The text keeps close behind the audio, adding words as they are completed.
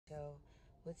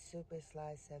with Super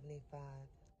Sly 75.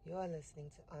 You're listening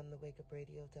to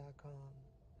OnTheWakeUpRadio.com.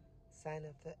 Sign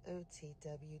up for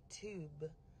OTWTube.com,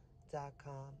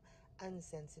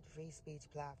 uncensored free speech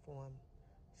platform.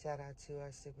 Shout out to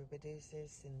our super producer,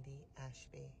 Cindy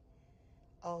Ashby.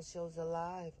 All shows are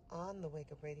live on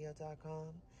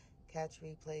TheWakeUpRadio.com. Catch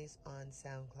replays on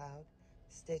SoundCloud,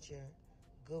 Stitcher,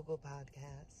 Google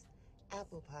Podcasts,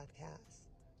 Apple Podcasts,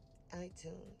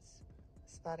 iTunes,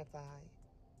 Spotify,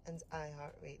 and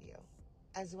iHeartRadio,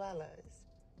 as well as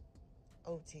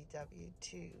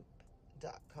OTWTube.com.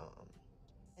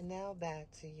 And now back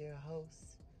to your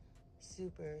host,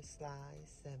 Super Sly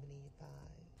 75.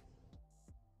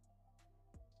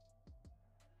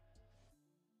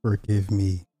 Forgive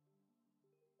me.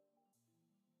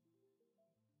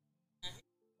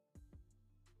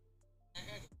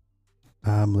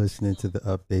 I'm listening to the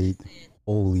update.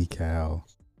 Holy cow.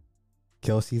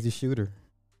 Kelsey's the shooter.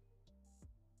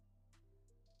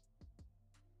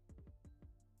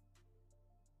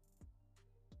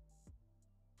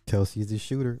 Kelsey's the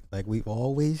shooter, like we've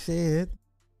always said.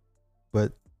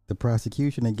 But the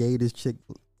prosecution and gave this chick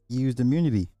used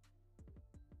immunity.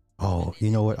 Oh,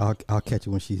 you know what? I'll catch it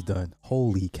when she's done.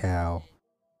 Holy cow.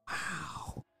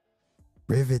 Wow.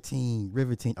 Riveting,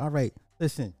 riveting. All right,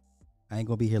 listen. I ain't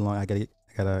gonna be here long. I gotta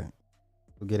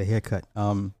go get a haircut.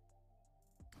 Let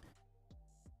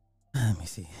me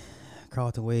see.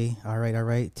 Carlton Way. All right, all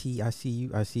right. T, I see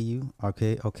you. I see you.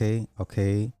 Okay, okay,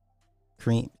 okay.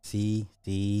 Cream. See.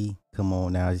 Come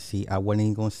on now. See, I wasn't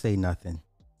even gonna say nothing.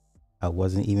 I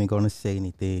wasn't even gonna say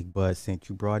anything, but since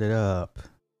you brought it up,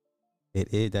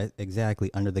 it is that exactly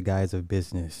under the guise of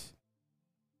business.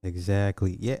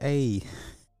 Exactly. Yeah. Hey,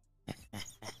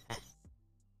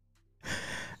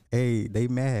 hey. They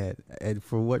mad, and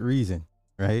for what reason?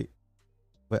 Right.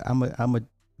 But I'm a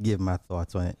give my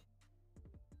thoughts on it.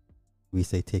 We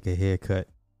say take a haircut.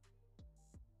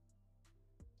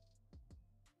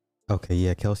 Okay,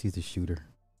 yeah, Kelsey's the shooter.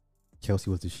 Kelsey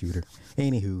was the shooter.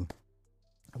 Anywho,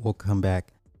 we'll come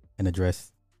back and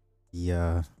address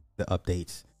the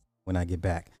updates when I get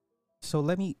back. So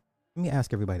let me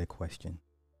ask everybody a question.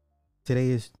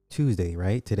 Today is Tuesday,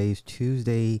 right? Today's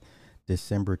Tuesday,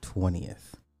 December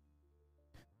 20th.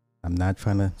 I'm not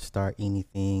trying to start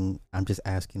anything. I'm just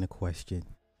asking a question.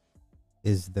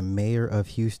 Is the mayor of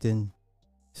Houston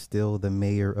still the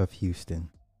mayor of Houston?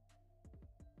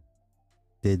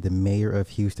 Did the mayor of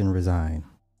Houston resign?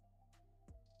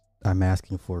 I'm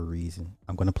asking for a reason.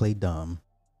 I'm going to play dumb.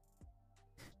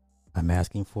 I'm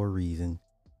asking for a reason.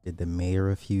 Did the mayor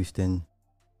of Houston,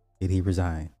 did he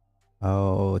resign?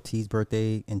 Oh, T's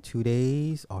birthday in 2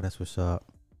 days. Oh, that's what's up.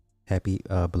 Happy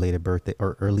belated birthday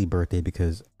or early birthday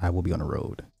because I will be on the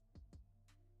road.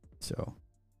 So,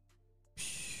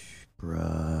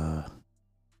 bruh,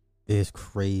 it's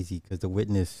crazy because the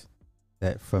witness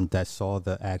that saw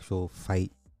the actual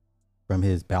fight from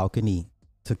his balcony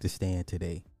took the stand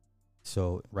today.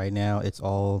 So right now it's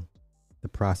all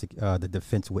the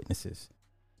defense witnesses.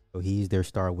 So he's their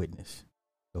star witness.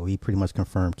 So he pretty much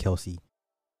confirmed Kelsey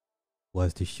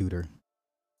was the shooter.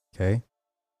 Okay.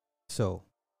 So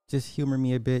just humor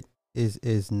me a bit.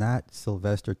 Is not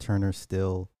Sylvester Turner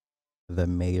still the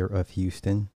mayor of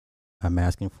Houston? I'm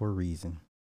asking for a reason.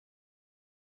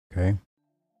 Okay.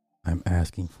 I'm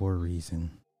asking for a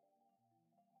reason.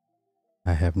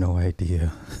 I have no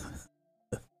idea.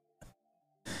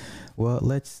 Well,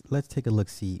 let's take a look,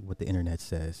 see what the internet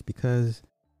says, because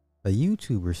a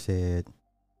YouTuber said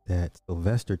that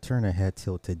Sylvester Turner had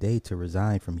till today to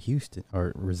resign from Houston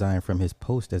or resign from his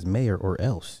post as mayor or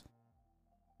else.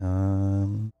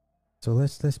 So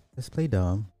let's play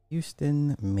dumb.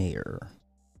 Houston mayor.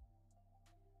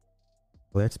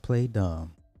 Let's play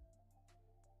dumb.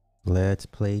 Let's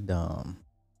play dumb.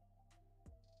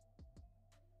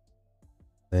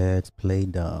 Let's play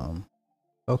dumb.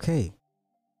 Okay.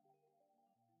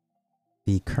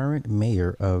 The current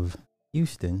mayor of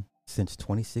Houston since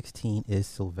 2016 is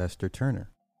Sylvester Turner.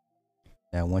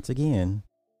 Now, once again,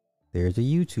 there's a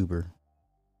YouTuber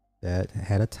that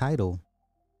had a title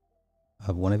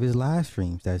of one of his live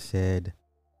streams that said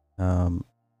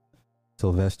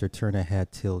Sylvester Turner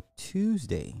had till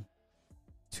Tuesday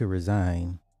to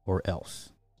resign or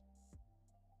else.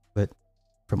 But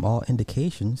from all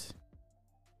indications,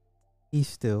 he's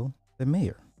still the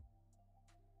mayor.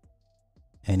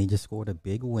 And he just scored a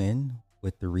big win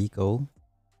with the RICO,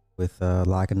 with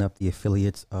locking up the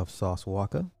affiliates of Sauce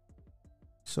Walker.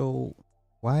 So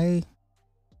why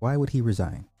would he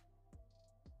resign?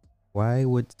 Why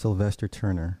would Sylvester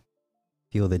Turner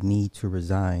feel the need to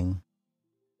resign?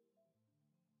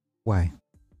 Why?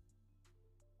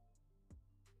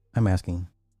 I'm asking.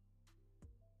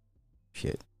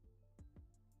 shit.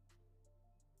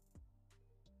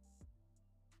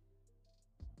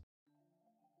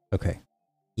 Okay.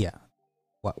 Yeah.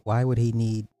 Why would he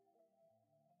need?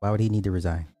 Why would he need to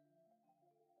resign?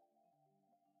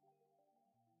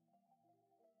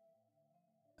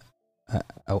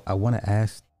 I want to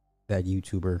ask that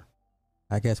YouTuber.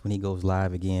 I guess when he goes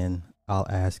live again, I'll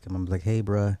ask him. I'm like, hey,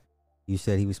 bruh, you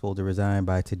said he was supposed to resign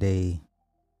by today.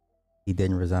 He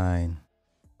didn't resign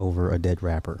over a dead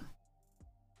rapper,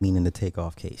 meaning the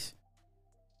Takeoff case.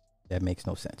 That makes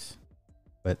no sense.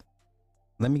 But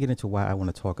let me get into why I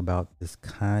want to talk about this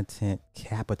content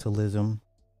capitalism.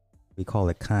 We call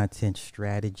it content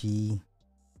strategy.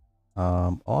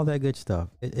 All that good stuff.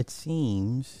 It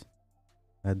seems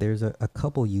there's a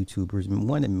couple YouTubers,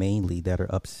 one mainly, that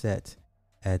are upset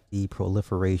at the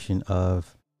proliferation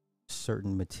of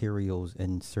certain materials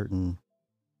and certain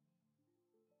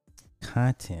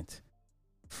content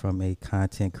from a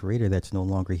content creator that's no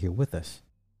longer here with us.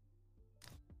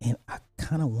 And I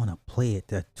kind of want to play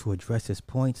it to address his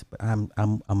points, but I'm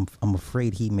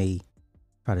afraid he may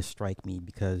try to strike me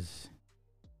because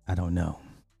I don't know.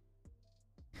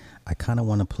 I kind of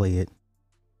want to play it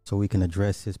so we can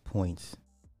address his points,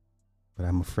 but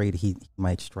I'm afraid he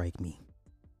might strike me.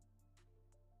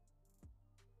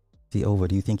 See, Over,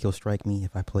 do you think he'll strike me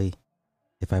if I play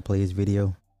his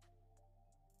video?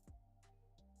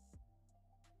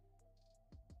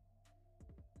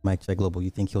 Mike Check Global,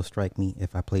 you think he'll strike me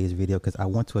if I play his video? Because I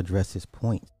want to address his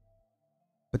points.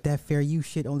 But that fair use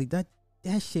shit only that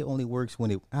shit only works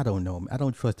when it, I don't know. I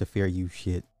don't trust the fair use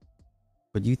shit.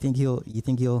 But you think he'll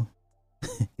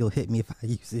he'll hit me if I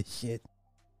use this shit?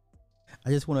 I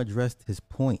just want to address his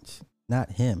points,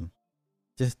 not him.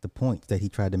 Just the points that he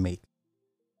tried to make.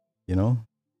 You know?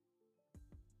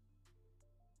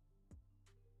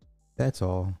 That's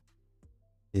all.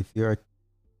 If you're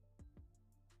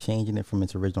changing it from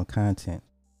its original content,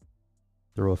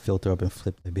 throw a filter up and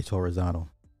flip the bitch horizontal.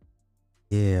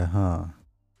 Yeah, huh?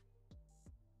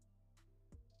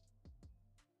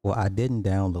 Well, I didn't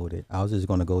download it. I was just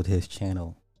going to go to his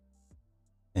channel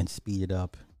and speed it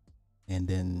up and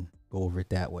then go over it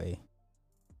that way.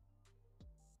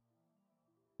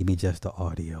 Maybe just the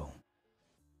audio.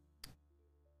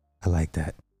 I like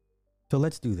that. So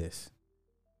let's do this.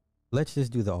 Let's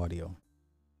just do the audio.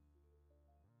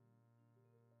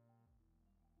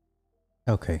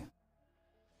 Okay.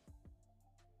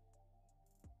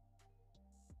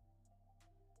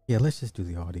 Yeah, let's just do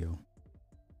the audio.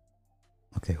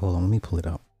 Okay, hold on. Let me pull it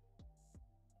up.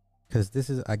 Because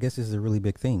I guess this is a really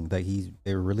big thing. Like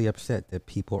they're really upset that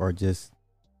people are just,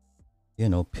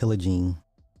 pillaging,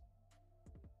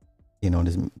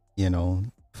 this,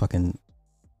 fucking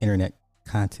internet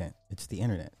content. It's the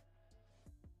internet.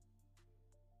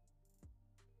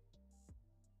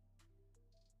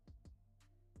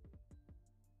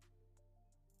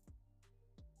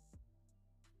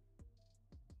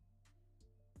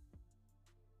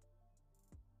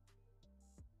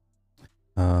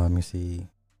 Let me see.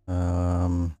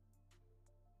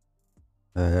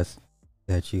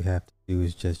 That you have to do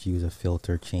is just use a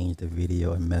filter, change the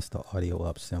video, and mess the audio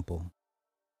up. Simple.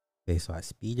 Okay, so I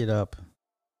speed it up.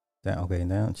 Okay,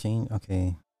 now change.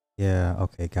 Okay, yeah.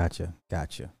 Okay, gotcha.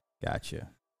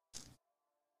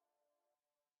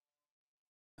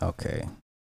 Okay.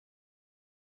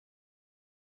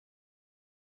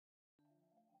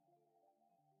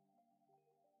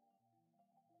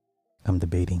 I'm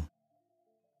debating.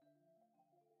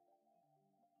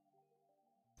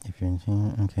 If you're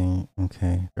in,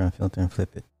 okay, throw a filter and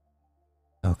flip it.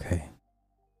 Okay.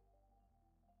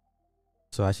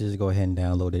 So I should just go ahead and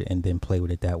download it and then play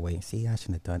with it that way. See, I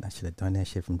should have done that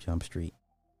shit from Jump Street.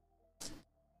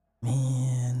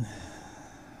 Man.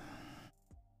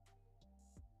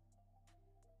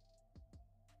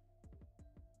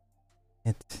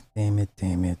 Damn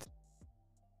it.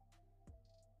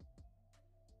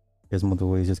 There's multiple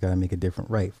ways, just gotta make it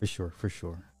different. Right, for sure.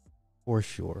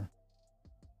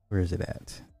 Where is it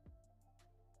at?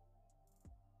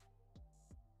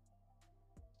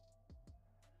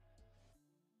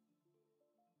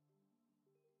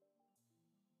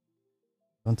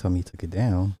 Don't tell me you took it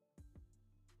down.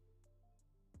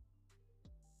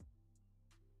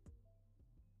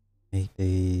 Eight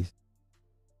days.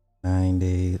 9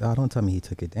 days. Oh, don't tell me he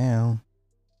took it down.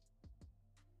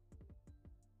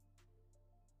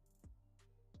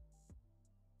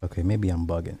 Okay, maybe I'm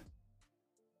bugging.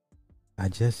 I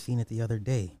just seen it the other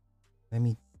day. Let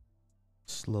me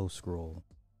slow scroll.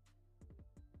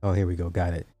 Oh, here we go.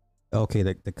 Got it. Okay,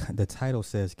 the title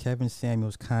says Kevin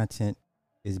Samuels content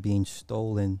is being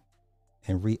stolen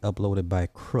and re-uploaded by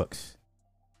crooks.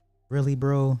 Really,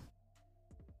 bro?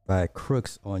 by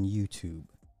crooks on YouTube.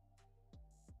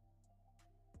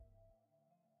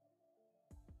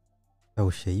 Oh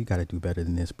shit, you gotta do better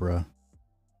than this, bruh.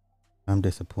 I'm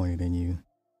disappointed in you.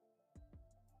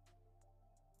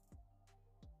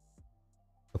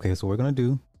 Okay, so what we're gonna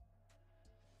do,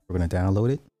 we're gonna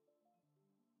download it.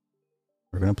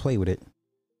 We're gonna play with it.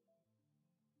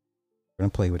 We're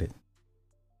gonna play with it.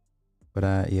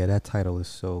 But yeah, that title is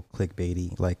so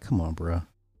clickbaity. Like, come on, bruh.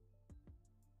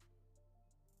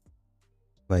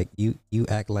 Like you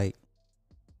act like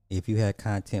if you had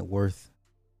content worth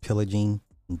pillaging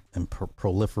and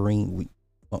proliferating,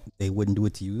 they wouldn't do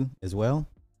it to you as well.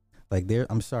 Like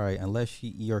I'm sorry, unless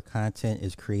your content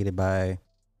is created by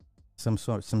some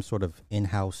sort of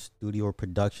in-house studio or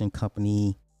production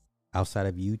company outside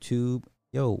of YouTube.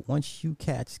 Yo, once you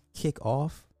cats kick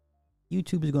off,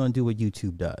 YouTube is gonna do what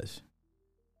YouTube does,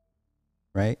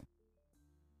 right?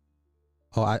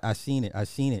 Oh, I seen it. I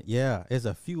seen it. Yeah, there's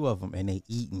a few of them, and they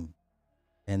eating,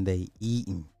 and they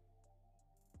eating,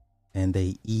 and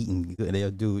they eating.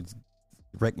 They'll do,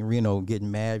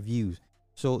 getting mad views.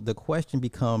 So the question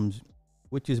becomes,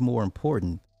 which is more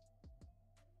important,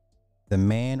 the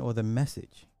man or the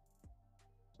message?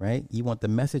 Right? You want the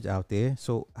message out there.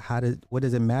 So what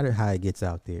does it matter how it gets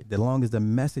out there? As long as the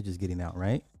message is getting out,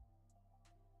 right?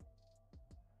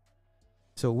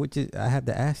 So I have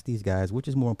to ask these guys, which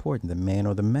is more important, the man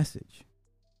or the message?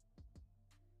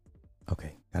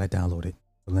 Okay, gotta download it.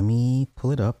 So let me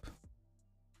pull it up.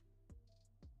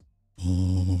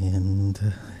 And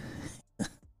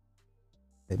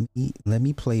let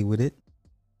me play with it.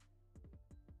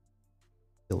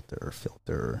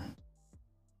 Filter.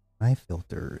 My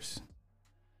filters.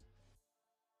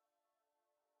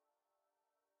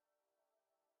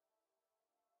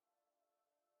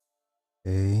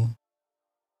 Okay.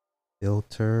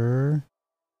 Filter.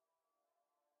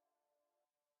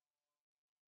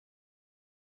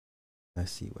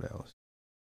 Let's see what else.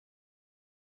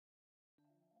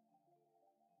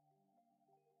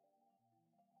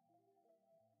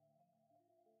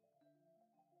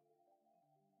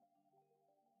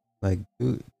 Like,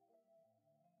 dude.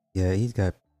 Yeah, he's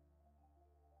got.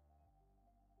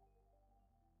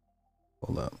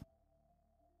 Hold up.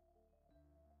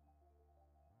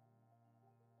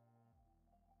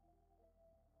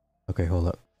 Okay, hold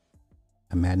up.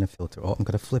 I'm adding a filter. Oh, I'm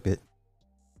gonna flip it.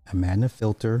 I'm adding a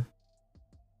filter.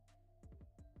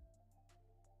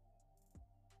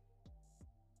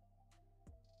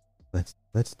 Let's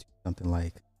do something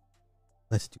like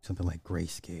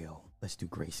grayscale. Let's do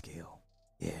grayscale.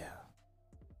 Yeah.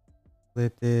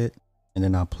 Flipped it, and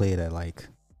then I'll play it at like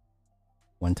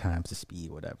 1 times the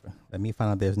speed, whatever. Let me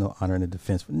find out there's no honor in the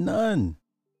defense for none.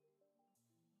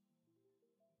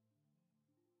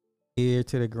 Ear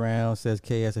to the ground says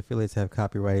KS affiliates have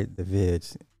copyrighted the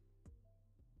vids.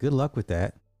 Good luck with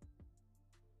that.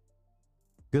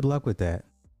 Good luck with that.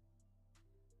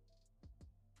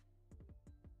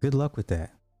 Good luck with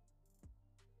that.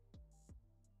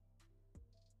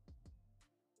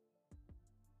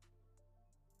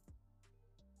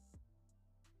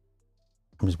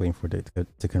 I'm just waiting for it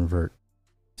to convert.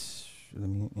 Let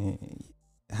me.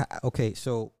 Okay,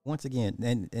 so once again,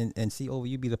 and COV,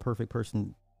 you'd be the perfect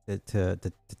person to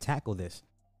tackle this.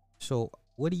 So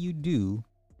what do you do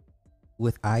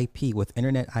with IP, with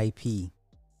internet IP?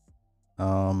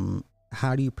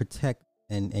 How do you protect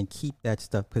and keep that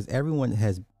stuff? Because everyone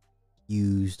has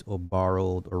used or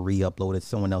borrowed or re-uploaded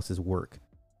someone else's work.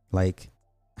 Like,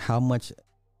 how much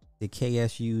did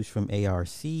KS use from ARC?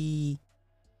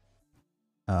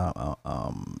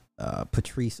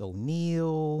 Patrice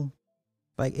O'Neal?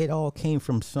 Like, it all came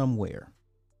from somewhere.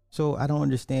 So I don't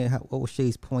understand what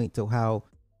O'Shea's point to how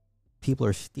people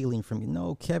are stealing from you.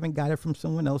 No, Kevin got it from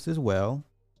someone else as well.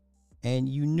 And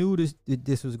you knew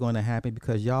this was going to happen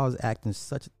because y'all was acting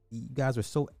you guys are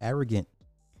so arrogant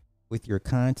with your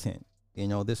content. You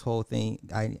know, this whole thing,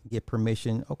 I get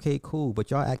permission. Okay, cool.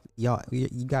 But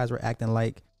you guys were acting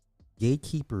like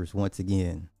gatekeepers once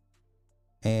again.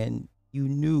 And you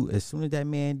knew as soon as that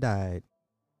man died,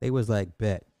 they was like,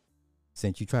 bet,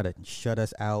 since you try to shut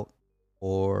us out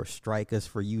or strike us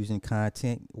for using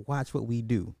content, watch what we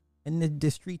do. And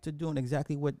the streets are doing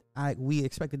exactly what we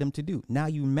expected them to do. Now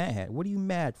you mad. What are you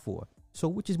mad for? So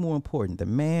which is more important, the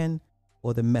man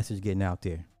or the message getting out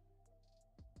there?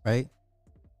 Right?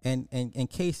 And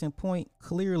case in point,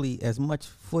 clearly as much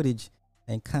footage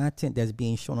and content that's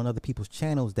being shown on other people's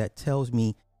channels that tells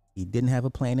me he didn't have a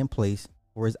plan in place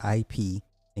for his IP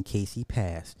in case he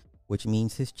passed, which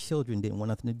means his children didn't want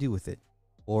nothing to do with it,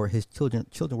 or his children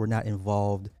were not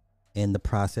involved in the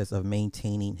process of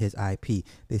maintaining his IP.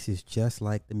 This is just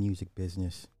like the music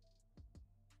business.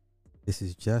 This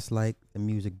is just like the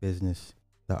music business.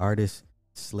 The artist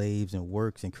slaves and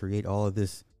works and create all of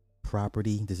this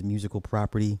property, this musical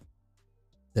property.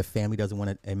 The family doesn't want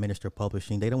to administer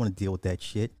publishing. They don't want to deal with that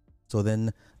shit. So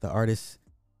then the artist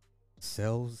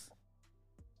sells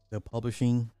the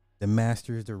publishing, the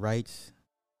masters, the rights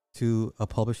to a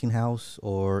publishing house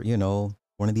or,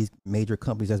 one of these major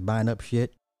companies that's buying up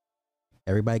shit.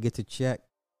 Everybody gets a check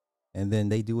and then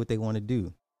they do what they want to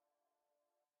do.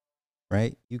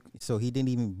 Right? So he didn't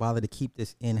even bother to keep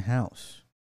this in-house.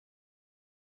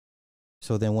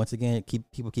 So then once again,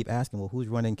 people keep asking, well, who's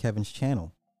running Kevin's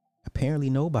channel? Apparently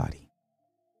nobody.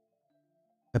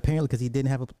 Apparently, because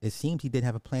it seems he didn't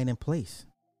have a plan in place.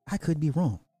 I could be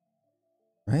wrong.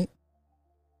 Right?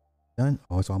 Done?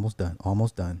 Oh, it's almost done.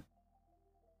 Almost done.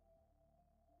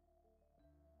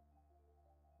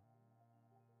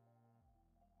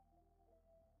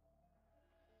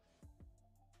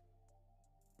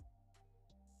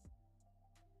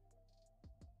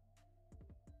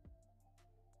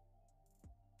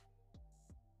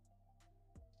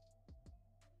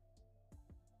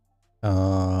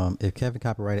 If Kevin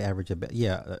copyrighted average,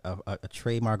 a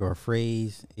trademark or a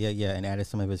phrase, and added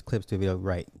some of his clips to a video,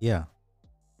 right? Yeah.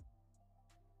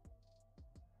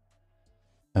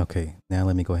 Okay, now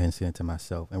let me go ahead and send it to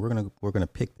myself, and we're gonna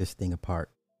pick this thing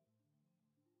apart.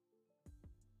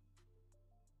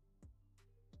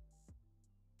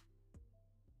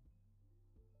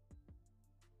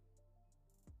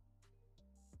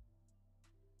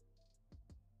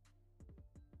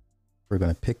 We're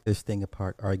gonna pick this thing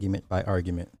apart, argument by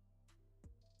argument.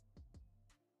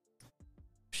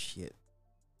 Shit.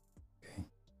 Okay.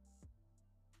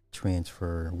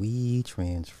 Transfer. We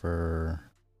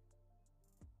transfer.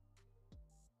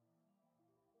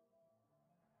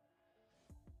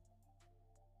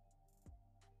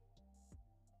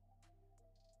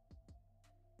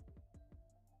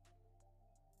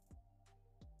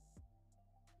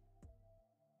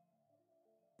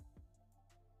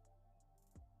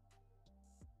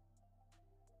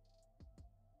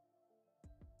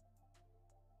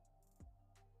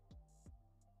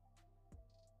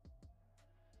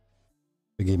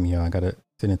 Forgive me, y'all. I gotta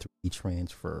send it to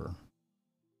e-transfer.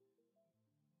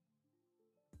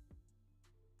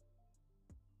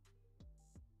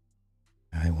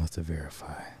 I wants to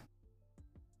verify.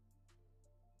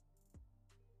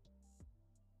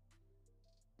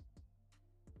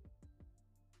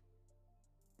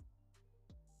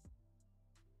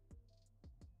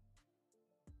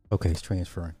 Okay, it's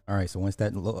transferring. All right, so once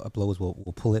that uploads,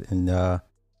 we'll pull it and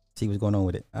see what's going on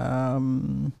with it.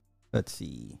 Let's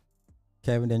see.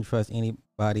 Kevin didn't trust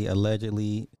anybody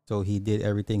allegedly, so he did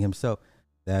everything himself.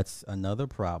 That's another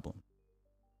problem.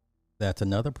 That's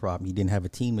another problem. He didn't have a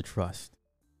team to trust.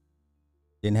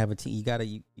 Didn't have a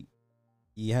team.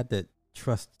 You had to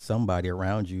trust somebody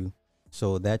around you.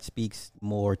 So that speaks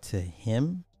more to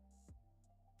him,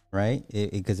 right?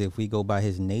 Because if we go by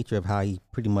his nature of how he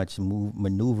pretty much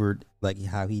maneuvered, like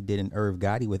how he did in Irv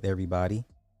Gotti with everybody,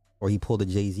 or he pulled a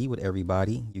Jay-Z with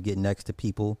everybody, you get next to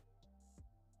people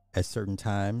at certain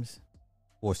times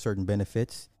for certain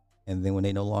benefits, and then when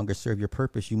they no longer serve your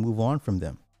purpose, you move on from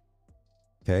them.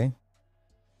 Okay?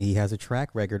 He has a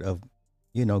track record of,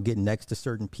 getting next to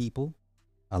certain people,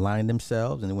 aligning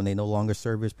themselves, and when they no longer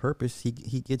serve his purpose, he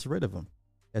gets rid of them.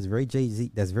 That's very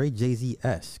Jay-Z. That's very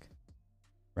Jay-Z-esque,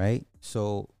 right?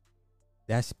 So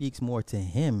that speaks more to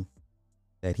him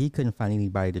that he couldn't find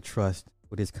anybody to trust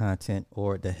with his content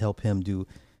or to help him do.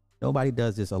 Nobody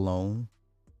does this alone.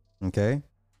 Okay?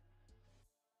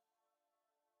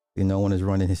 No one is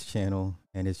running his channel,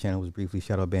 and his channel was briefly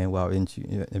shadow banned while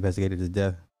investigated his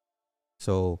death.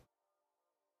 So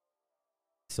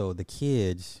the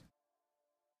kids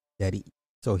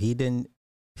he didn't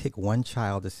pick one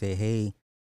child to say, hey,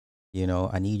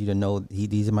 I need you to know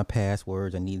these are my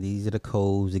passwords. These are the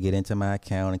codes to get into my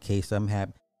account in case something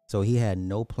happens. So he had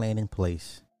no plan in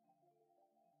place.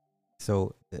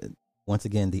 So once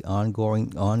again, the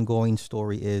ongoing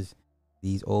story is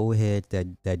these old heads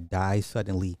that die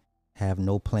suddenly have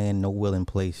no plan, no will in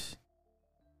place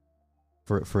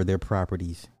for their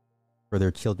properties, for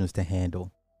their children to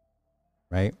handle.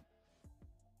 Right?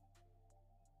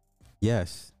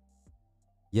 Yes,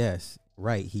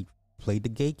 right. He played the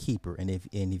gatekeeper, and if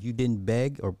you didn't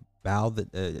beg or bow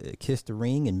kiss the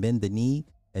ring and bend the knee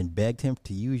and begged him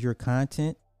to use your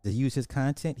content, to use his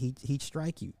content, he'd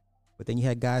strike you. But then you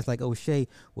had guys like O'Shea.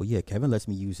 Well, yeah, Kevin lets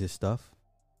me use his stuff,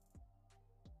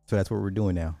 so that's what we're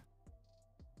doing now.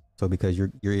 So because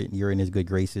you're in his good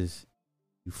graces,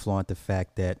 you flaunt the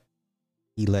fact that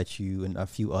he lets you and a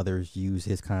few others use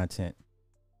his content,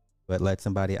 but let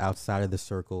somebody outside of the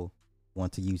circle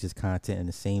want to use his content in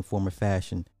the same form or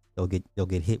fashion, they'll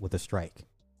get hit with a strike.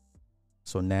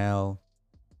 So now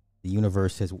the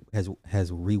universe has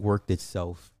reworked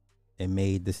itself and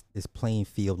made this playing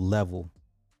field level,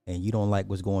 and you don't like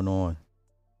what's going on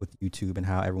with YouTube and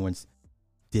how everyone's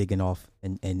digging off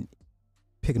and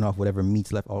picking off whatever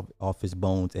meat's left off his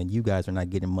bones, and you guys are not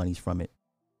getting monies from it.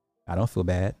 I don't feel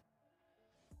bad.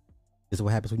 This is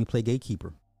what happens when you play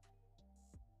gatekeeper.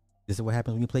 This is what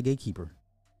happens when you play gatekeeper.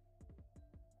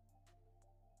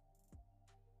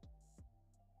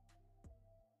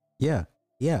 Yeah,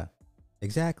 yeah,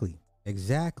 exactly,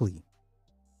 exactly,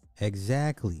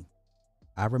 exactly.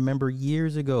 I remember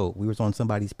years ago we was on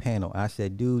somebody's panel. I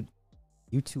said, "Dude,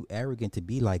 you too arrogant to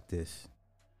be like this."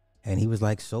 And he was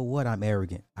like, "So what? I'm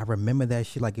arrogant." I remember that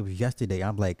shit like it was yesterday.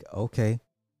 I'm like, okay.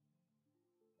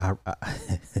 I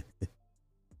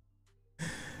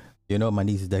You know, my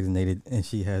niece is designated and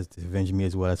she has to avenge me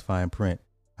as well as fine print.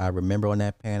 I remember on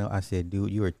that panel, I said,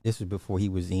 "Dude, this was before he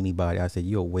was anybody." I said,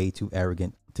 "You're way too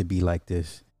arrogant to be like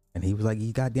this." And he was like,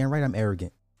 "You goddamn right, I'm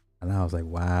arrogant." And I was like,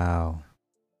 wow,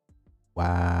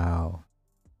 wow.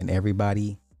 And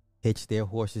everybody hitched their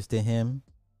horses to him,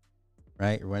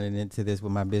 right? Running into this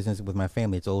with my business, with my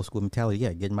family. It's old school mentality.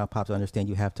 Yeah, getting my pops to understand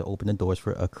you have to open the doors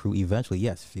for a crew eventually.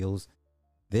 Yes, feels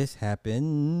this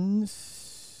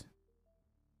happens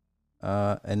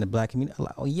in the black community.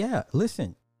 Oh, yeah.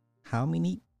 Listen, how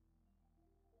many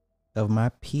of my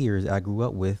peers I grew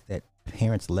up with that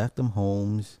parents left them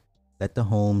homes, let the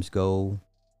homes go,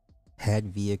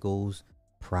 had vehicles,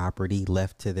 property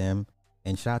left to them,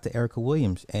 and shout out to Erica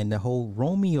Williams and the whole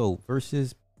Romeo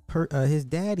versus his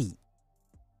daddy.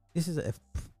 This is a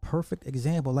perfect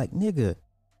example. Like, nigga,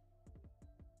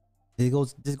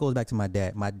 this goes back to my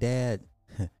dad. My dad,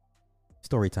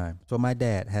 story time. So my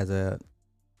dad has a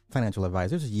financial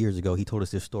advisor. This was years ago. He told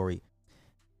us this story.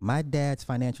 My dad's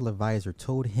financial advisor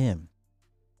told him,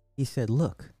 he said,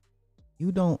 "Look,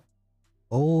 you don't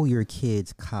owe your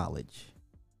kids college,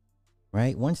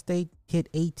 right? Once they hit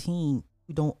 18,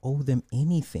 you don't owe them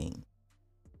anything."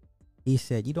 He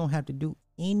said, "You don't have to do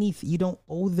anything. You don't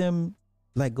owe them.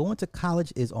 Like, going to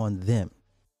college is on them.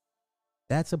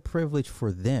 That's a privilege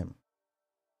for them."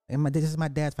 And this is my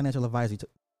dad's financial advisor.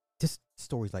 This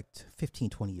story's like 15,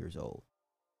 20 years old.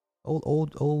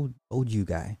 Old you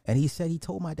guy. And he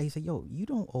told my dad, he said, "Yo, you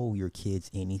don't owe your kids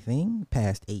anything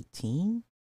past 18.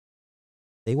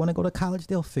 They want to go to college,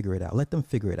 they'll figure it out. Let them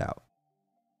figure it out."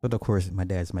 But of course, my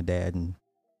dad's my dad, and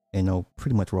you know,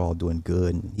 pretty much we're all doing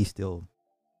good, and he still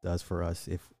does for us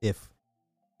if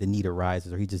the need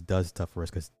arises, or he just does stuff for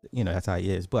us because, you know, that's how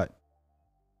he is. But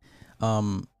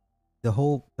the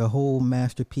whole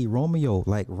Master P Romeo,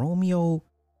 like, Romeo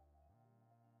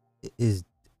is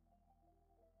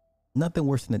nothing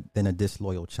worse than a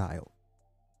disloyal child.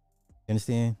 You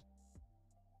understand?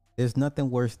 There's nothing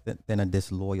worse than a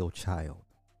disloyal child.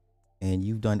 And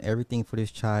you've done everything for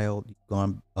this child. You've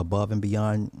gone above and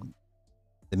beyond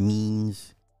the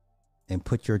means and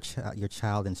put your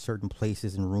child in certain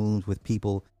places and rooms with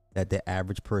people that the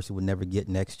average person would never get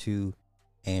next to.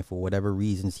 And for whatever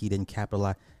reasons, he didn't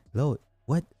capitalize. Lord,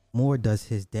 what more does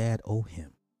his dad owe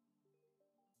him?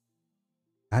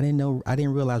 I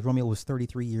didn't realize Romeo was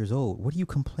 33 years old. What are you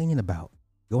complaining about?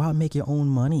 Go out and make your own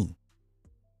money.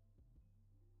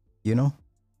 You know,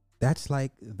 that's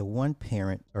like the one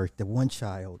parent or the one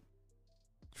child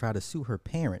try to sue her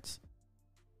parents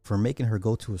for making her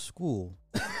go to a school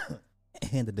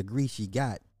and the degree she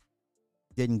got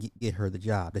didn't get her the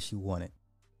job that she wanted.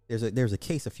 There's a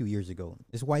case a few years ago.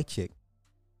 This white chick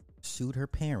sued her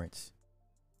parents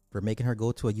for making her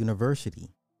go to a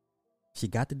university. She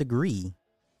got the degree,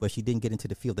 but she didn't get into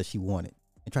the field that she wanted,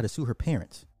 and tried to sue her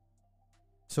parents.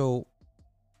 So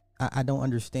I don't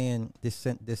understand this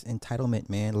entitlement,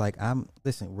 man. Like,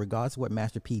 listen, regardless of what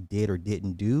Master P did or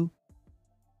didn't do,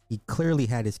 he clearly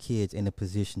had his kids in a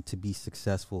position to be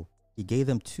successful. He gave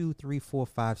them 2, 3, 4,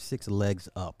 5, 6 legs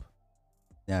up.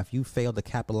 Now, if you fail to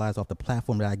capitalize off the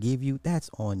platform that I gave you, that's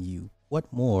on you.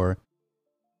 What more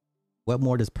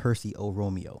does Percy owe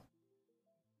Romeo?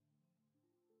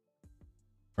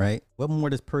 Right? What more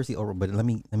does Percy owe? But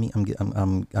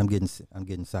I'm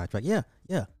getting sidetracked.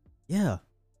 Yeah.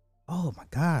 Oh my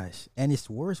gosh. And it's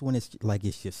worse when it's like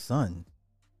it's your son.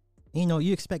 You know,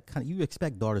 you expect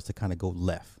daughters to kind of go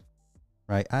left,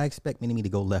 right? I expect Minnie to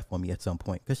go left on me at some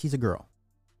point because she's a girl.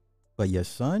 But your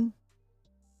son,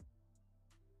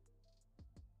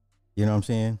 you know what I'm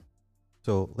saying?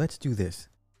 So let's do this.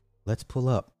 Let's pull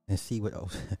up and see what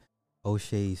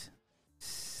O'Shea's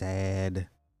sad,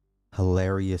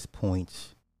 hilarious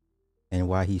points and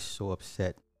why he's so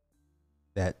upset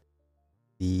that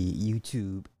the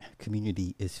YouTube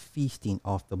community is feasting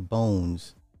off the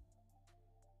bones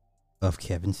of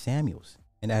Kevin Samuels,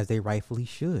 and as they rightfully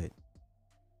should.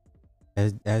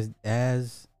 As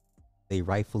they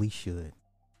rightfully should.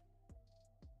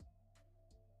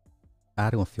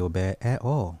 I don't feel bad at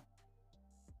all.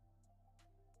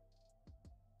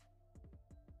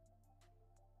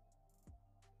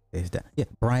 There's that. Yeah,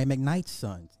 Brian McKnight's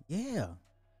sons. Yeah.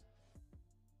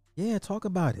 Yeah, talk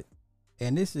about it.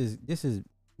 And this is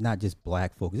not just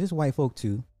black folks. This is white folk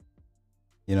too.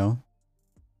 You know?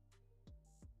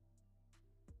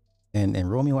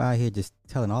 And Romeo out here just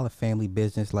telling all the family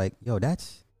business like, yo,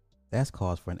 that's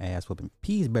cause for an ass whooping.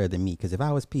 P is better than me, because if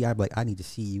I was P, I'd be like, I need to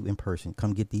see you in person.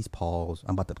 Come get these paws.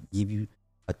 I'm about to give you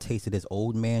a taste of this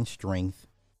old man strength.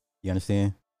 You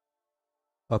understand?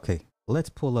 Okay, let's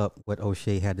pull up what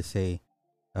O'Shea had to say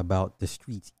about the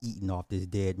streets eating off this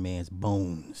dead man's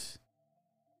bones.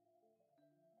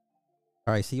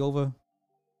 All right, see over.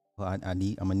 Well, I'm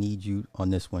gonna need you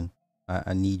on this one.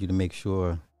 I need you to make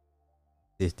sure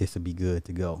this will be good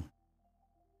to go.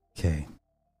 Okay.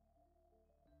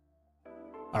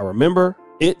 I remember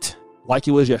it like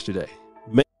it was yesterday.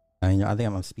 I think I'm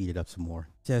gonna speed it up some more,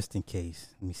 just in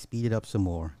case. Let me speed it up some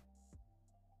more.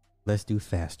 Let's do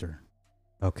faster.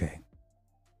 Okay.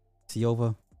 See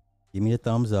over. Give me the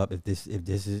thumbs up if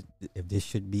this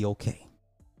should be okay.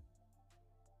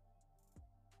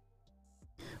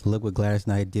 Look what Gladys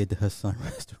Knight did to her son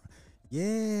restaurant.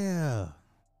 Yeah.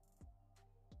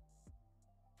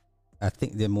 I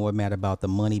think they're more mad about the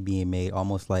money being made,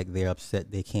 almost like they're upset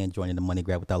they can't join in the money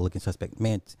grab without looking suspect.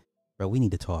 Man, bro, we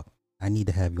need to talk. I need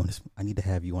to have you on this. I need to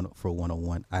have you on for a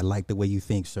one-on-one. I like the way you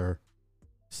think, sir.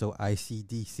 So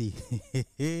ICDC.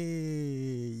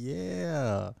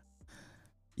 Yeah.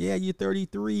 Yeah, you're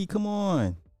 33. Come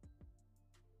on.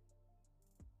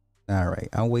 All right.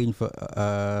 I'm waiting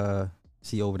for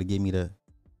see over to give me the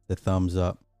thumbs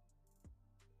up.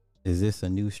 Is this a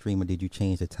new stream or did you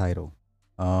change the title?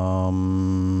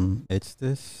 It's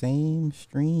the same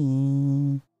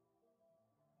stream.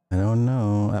 I don't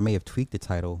know. I may have tweaked the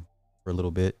title for a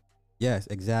little bit. Yes,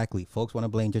 exactly. Folks want to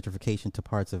blame gentrification to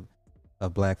parts of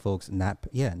black folks not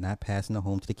passing the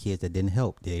home to the kids that didn't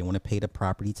help. They didn't want to pay the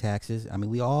property taxes. I mean,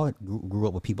 we all grew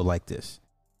up with people like this.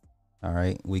 All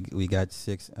right, we got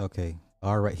 6. Okay.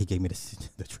 All right, he gave me the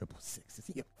 666. Is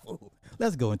he a fool?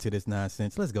 Let's go into this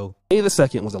nonsense. Let's go. May the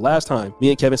 2nd was the last time me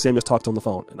and Kevin Samuels talked on the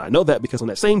phone. And I know that because on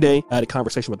that same day, I had a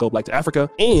conversation with Go Black to Africa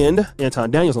and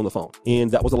Anton Daniels on the phone. And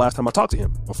that was the last time I talked to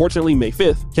him. Unfortunately, May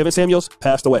 5th, Kevin Samuels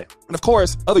passed away. And of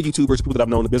course, other YouTubers, people that I've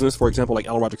known in the business, for example, like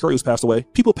Alan Roger Curry, who's passed away,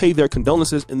 people paid their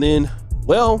condolences and then,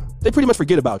 well, they pretty much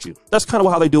forget about you. That's kind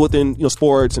of how they do it in,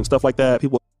 sports and stuff like that.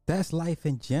 People. That's life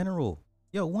in general.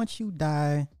 Yo, once you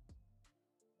die,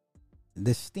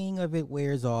 the sting of it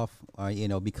wears off,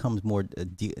 becomes more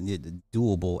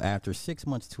doable after 6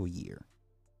 months to a year.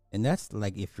 And that's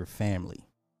like if you're family.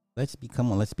 Let's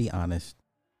be honest.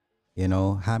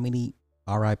 How many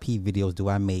RIP videos do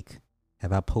I make?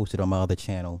 Have I posted on my other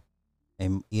channel?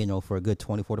 And, for a good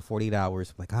 24 to 48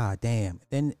 hours, like, damn.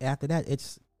 Then after that,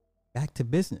 it's back to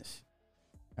business.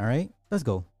 All right, let's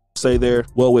go. Say their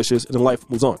well wishes and then life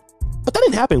moves on. But that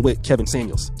didn't happen with Kevin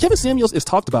Samuels. Kevin Samuels is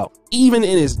talked about even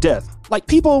in his death. Like,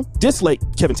 people dislike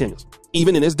Kevin Samuels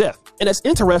even in his death. And that's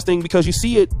interesting because you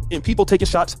see it in people taking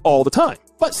shots all the time.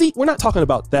 But see, we're not talking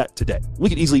about that today. We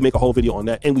could easily make a whole video on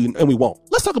that and we won't.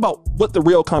 Let's talk about what the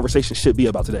real conversation should be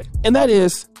about today. And that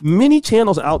is many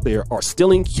channels out there are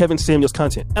stealing Kevin Samuels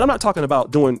content. And I'm not talking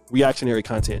about doing reactionary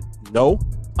content. No,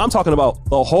 I'm talking about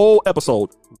the whole episode.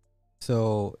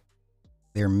 So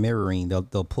they're mirroring.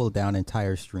 They'll pull down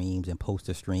entire streams and post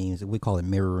the streams. We call it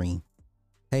mirroring.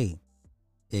 Hey,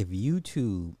 if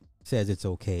YouTube says it's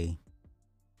okay,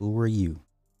 who are you?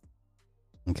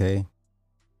 Okay.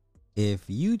 If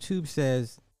YouTube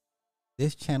says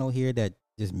this channel here that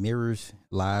just mirrors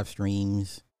live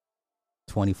streams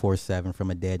 24/7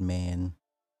 from a dead man,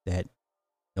 that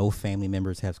no family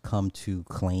members have come to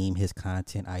claim his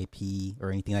content IP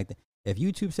or anything like that. If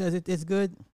YouTube says it's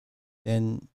good,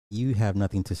 then you have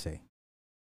nothing to say.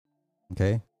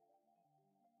 Okay.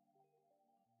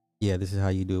 Yeah, this is how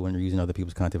you do it when you're using other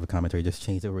people's content for commentary. Just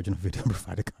change the original video and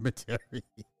provide a commentary.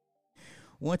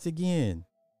 Once again,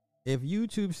 if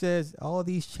YouTube says all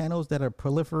these channels that are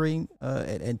proliferating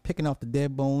and picking off the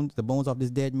bones off this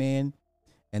dead man,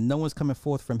 and no one's coming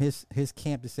forth from his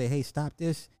camp to say, hey, stop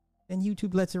this, then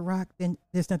YouTube lets it rock, then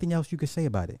there's nothing else you can say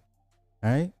about it.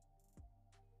 All right?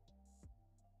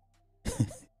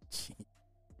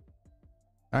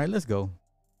 All right, let's go.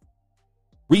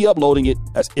 Re-uploading it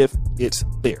as if it's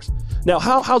theirs. Now,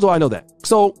 how do I know that?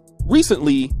 So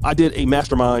recently I did a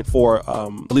mastermind for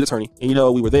Elite Attorney, and you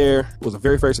know, we were there. It was a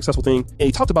very, very successful thing, and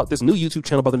he talked about this new YouTube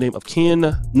channel by the name of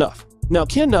Ken Nuff. Now,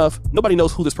 Ken Nuff, nobody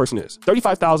knows who this person is.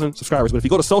 35,000 subscribers, but if you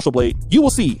go to Social Blade, you will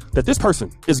see that this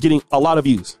person is getting a lot of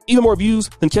views, even more views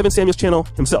than Kevin Samuels' channel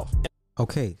himself.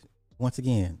 Okay, once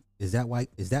again, is that why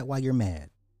you're mad?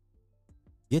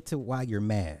 Get to why you're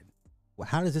mad. Well,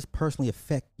 how does this personally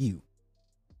affect you?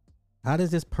 How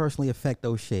does this personally affect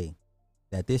O'Shea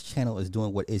that this channel is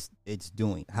doing what it's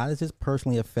doing? How does this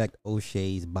personally affect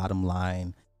O'Shea's bottom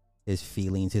line, his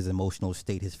feelings, his emotional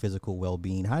state, his physical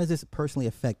well-being? How does this personally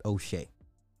affect O'Shea?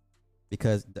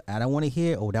 Because I don't want to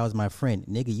hear, oh, that was my friend.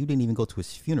 Nigga, you didn't even go to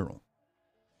his funeral.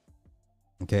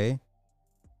 Okay?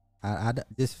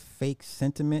 This fake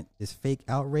sentiment, this fake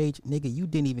outrage, nigga, you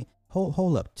didn't even,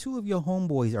 hold up. 2 of your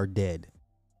homeboys are dead,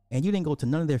 and you didn't go to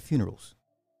none of their funerals.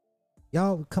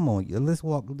 Y'all, come on, let's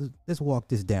walk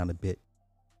this down a bit.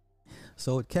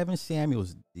 So Kevin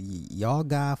Samuels, y'all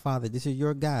godfather, this is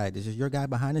your guy. This is your guy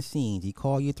behind the scenes. He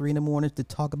called you 3 in the morning to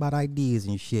talk about ideas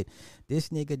and shit. This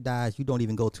nigga dies, you don't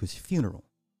even go to his funeral.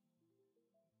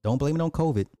 Don't blame it on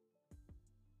COVID.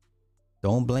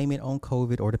 Don't blame it on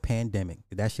COVID or the pandemic.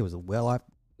 That shit was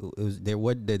there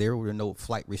were no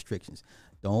flight restrictions.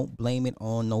 Don't blame it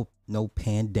on no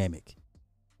pandemic.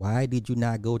 Why did you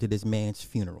not go to this man's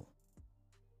funeral?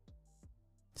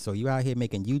 So you out here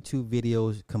making YouTube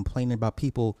videos complaining about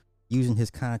people using his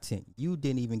content. You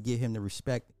didn't even give him the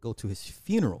respect to go to his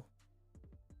funeral.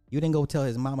 You didn't go tell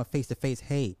his mama face to face,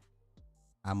 hey,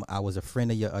 I was a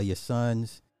friend of your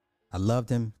son's. I loved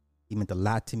him. He meant a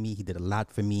lot to me. He did a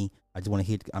lot for me.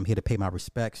 I'm here to pay my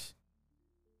respects.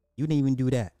 You didn't even do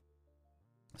that.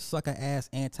 Sucker ass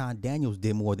Anton Daniels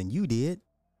did more than you did.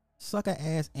 Sucker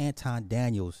ass Anton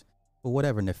Daniels, for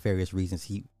whatever nefarious reasons,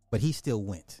 but he still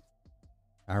went.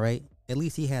 All right. At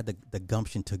least he had the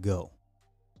gumption to go.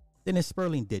 Dennis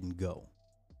Sperling didn't go.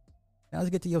 Now let's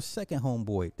get to your second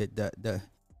homeboy,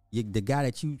 the guy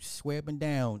that you swear up and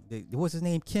down. What's his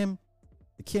name? Kim,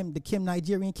 the Kim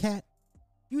Nigerian cat.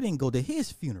 You didn't go to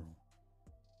his funeral.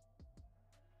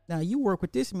 Now you work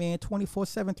with this man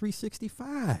 24/7,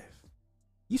 365.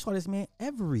 You saw this man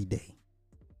every day.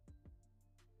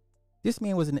 This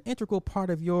man was an integral part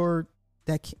of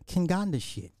that Kinganda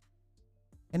shit.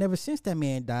 And ever since that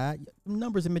man died,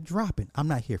 numbers have been dropping. I'm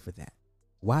not here for that.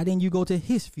 Why didn't you go to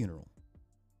his funeral?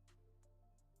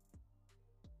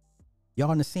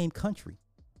 Y'all in the same country.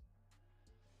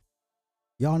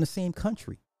 Y'all in the same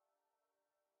country.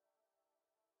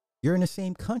 You're in the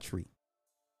same country.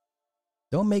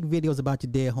 Don't make videos about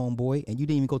your dead homeboy and you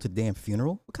didn't even go to the damn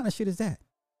funeral. What kind of shit is that?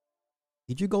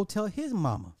 Did you go tell his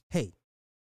mama, hey,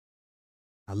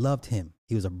 I loved him.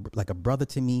 He was like a brother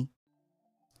to me.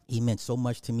 He meant so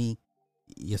much to me.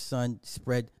 Your son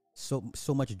spread so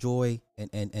much joy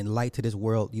and light to this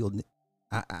world.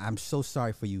 I'm so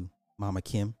sorry for you, Mama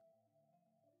Kim.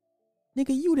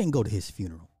 Nigga, you didn't go to his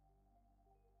funeral.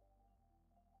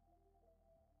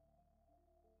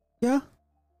 Yeah.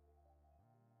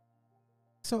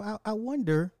 So I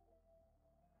wonder,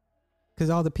 because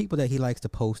all the people that he likes to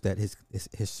post at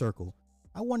his circle,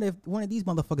 I wonder if one of these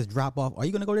motherfuckers drop off, are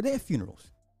you going to go to their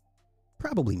funerals?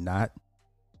 Probably not.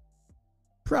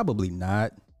 Probably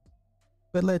not.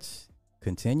 But let's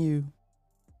continue.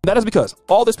 That is because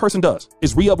all this person does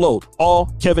is re-upload all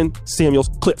Kevin Samuels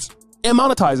clips and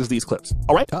monetizes these clips.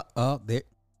 All right? There.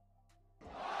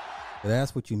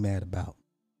 That's what you mad about.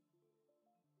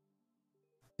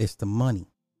 It's the money.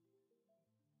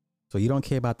 So you don't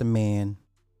care about the man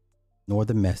nor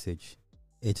the message.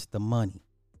 It's the money.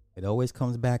 It always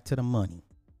comes back to the money.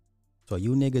 So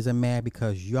you niggas are mad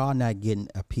because y'all not getting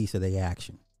a piece of the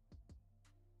action.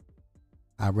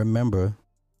 I remember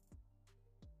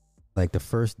like the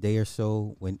first day or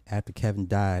so after Kevin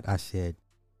died, I said,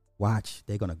 watch,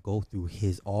 they're going to go through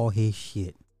all his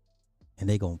shit and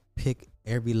they're going to pick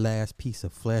every last piece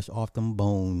of flesh off them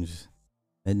bones.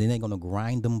 And then they're going to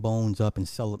grind them bones up and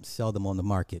sell them on the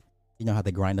market. You know how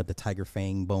they grind up the tiger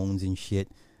fang bones and shit.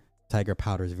 Tiger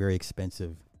powder is very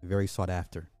expensive, very sought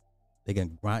after. They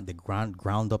can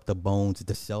ground up the bones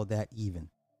to sell that even.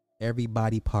 Every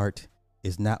body part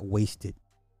is not wasted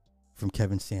from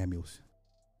Kevin Samuels.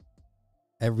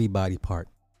 Every body part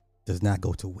does not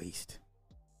go to waste.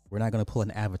 We're not going to pull an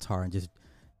avatar and just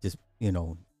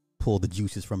pull the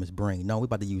juices from his brain. No, we're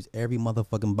about to use every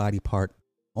motherfucking body part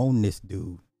on this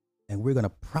dude, and we're going to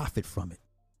profit from it.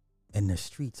 And the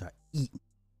streets are eating,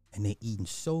 and they're eating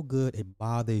so good it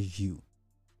bothers you,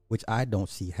 which I don't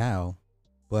see how.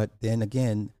 But then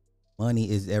again, money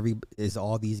is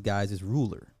all these guys'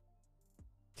 ruler.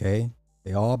 Okay?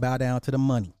 They all bow down to the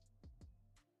money.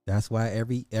 That's why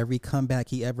every comeback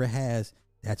he ever has,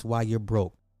 that's why you're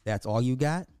broke. That's all you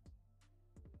got?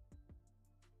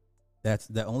 That's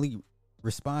the only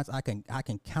response I can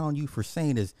count on you for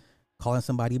saying is calling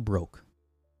somebody broke.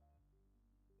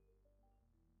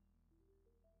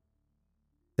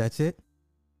 That's it?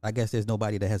 I guess there's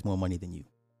nobody that has more money than you.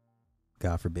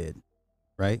 God forbid.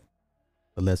 Right?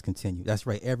 But let's continue. That's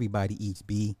right. Everybody eats,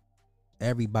 B.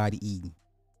 Everybody eating.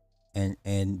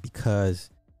 And because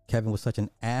Kevin was such an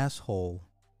asshole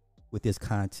with his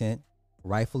content,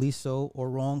 rightfully so or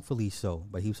wrongfully so,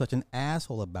 but he was such an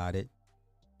asshole about it,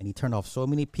 and he turned off so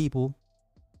many people,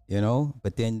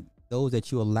 but then those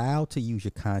that you allowed to use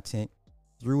your content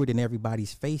threw it in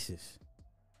everybody's faces.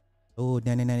 Oh,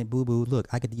 nanny, boo-boo, look,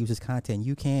 I get to use this content.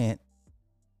 You can't.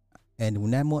 And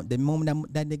when the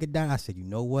moment that nigga died, I said, you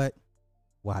know what?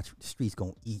 Watch, the streets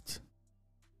gonna eat.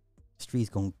 The streets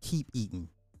gonna keep eating.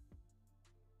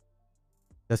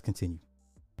 Let's continue.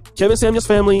 Kevin Samuels'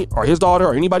 family or his daughter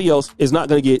or anybody else is not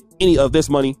going to get any of this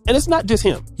money. And it's not just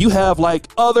him. You have like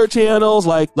other channels,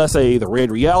 like let's say the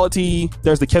Red Reality.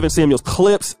 There's the Kevin Samuels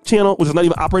Clips channel, which is not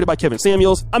even operated by Kevin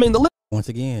Samuels. I mean, once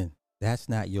again, that's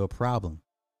not your problem.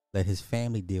 Let his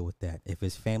family deal with that. If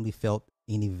his family felt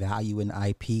any value in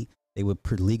IP, they would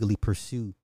legally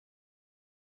pursue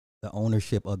the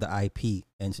ownership of the IP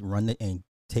and run it and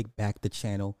take back the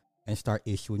channel and start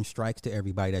issuing strikes to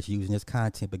everybody that's using his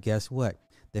content. But guess what?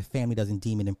 The family doesn't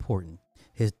deem it important.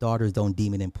 His daughters don't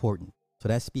deem it important. So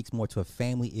that speaks more to a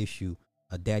family issue,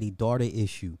 a daddy-daughter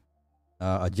issue,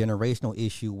 a generational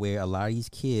issue where a lot of these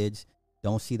kids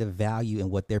don't see the value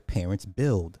in what their parents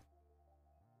build.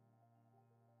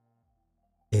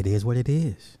 It is what it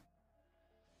is.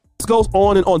 This goes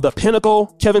on and on. The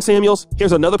Pinnacle, Kevin Samuels.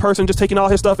 Here's another person just taking all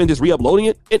his stuff and just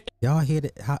re-uploading it. Y'all hear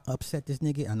how upset this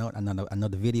nigga? I know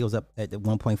the video's up at the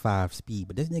 1.5 speed,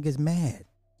 but this nigga's mad.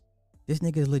 This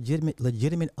nigga is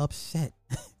legitimate upset.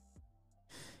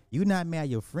 You not mad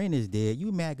your friend is dead.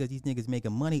 You mad because these niggas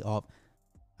making money off.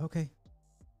 Okay.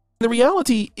 The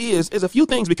reality is a few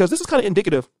things, because this is kind of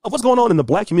indicative of what's going on in the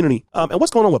black community and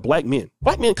what's going on with black men.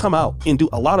 Black men come out and do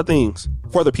a lot of things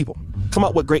for other people, come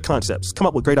up with great concepts, come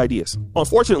up with great ideas.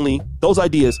 Unfortunately, those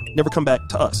ideas never come back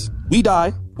to us. We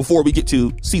die before we get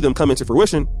to see them come into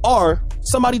fruition, or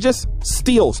somebody just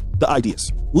steals the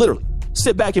ideas, literally.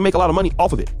 Sit back and make a lot of money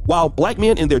off of it, while black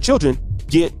men and their children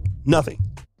get nothing.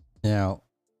 Now,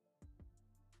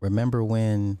 remember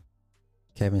when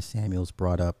Kevin Samuels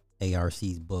brought up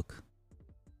ARC's book,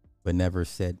 but never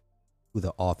said who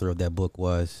the author of that book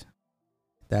was?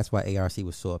 That's why ARC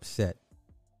was so upset.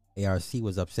 ARC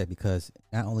was upset because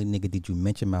not only, nigga, did you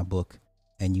mention my book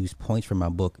and use points from my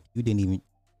book, you didn't even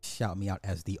shout me out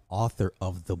as the author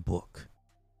of the book.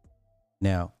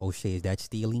 Now, O'Shea, is that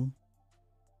stealing?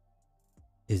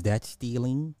 Is that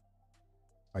stealing?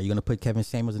 Are you going to put Kevin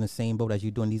Samuels in the same boat as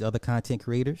you doing these other content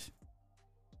creators?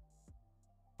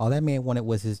 All that man wanted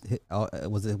was his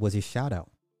shout out.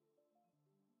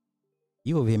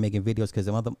 You over here making videos because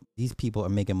these people are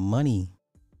making money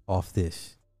off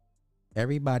this.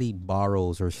 Everybody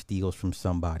borrows or steals from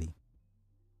somebody.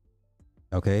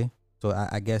 Okay? So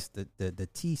I guess the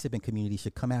tea sipping community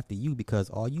should come after you, because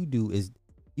all you do is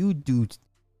you do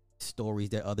stories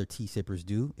that other tea sippers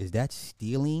do. Is that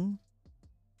stealing?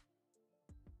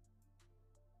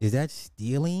 Is that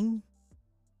stealing?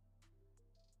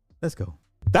 Let's go.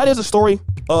 That is a story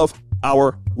of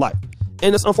our life.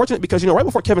 And it's unfortunate because, right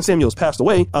before Kevin Samuels passed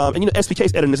away, and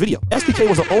SPK's editing this video. SPK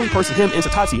was the only person, him and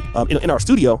Satati, in our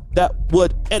studio that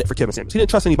would edit for Kevin Samuels. He didn't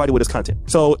trust anybody with his content.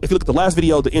 So if you look at the last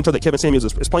video, the intro that Kevin Samuels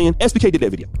is playing, SPK did that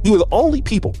video. We were the only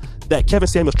people that Kevin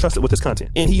Samuels trusted with his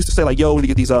content. And he used to say like, yo, we need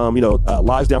to get these,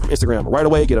 lives down from Instagram right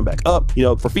away, get them back up,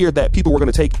 for fear that people were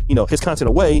going to take, his content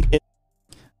away.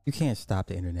 You can't stop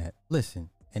the internet. Listen,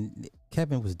 and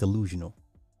Kevin was delusional.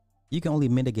 You can only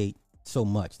mitigate so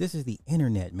much. This is the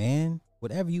internet, man.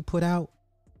 Whatever you put out,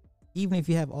 even if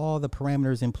you have all the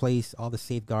parameters in place, all the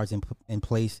safeguards in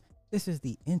place, this is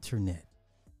the internet.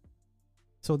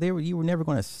 So you were never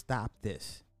going to stop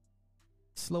this.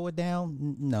 Slow it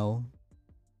down? No.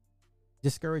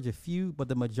 Discourage a few, but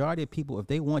the majority of people, if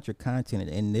they want your content,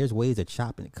 and there's ways of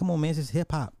chopping it. Come on, man, this is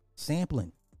hip hop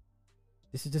sampling.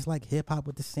 This is just like hip hop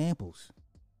with the samples.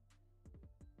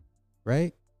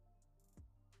 Right?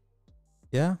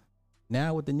 Yeah.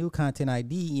 Now with the new content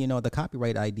ID, the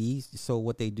copyright IDs. So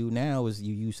what they do now is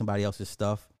you use somebody else's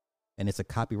stuff and it's a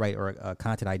copyright or a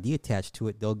content ID attached to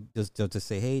it. They'll just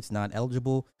say, hey, it's not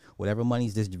eligible. Whatever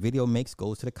monies this video makes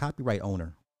goes to the copyright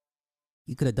owner.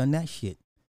 You could have done that shit.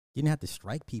 You didn't have to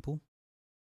strike people.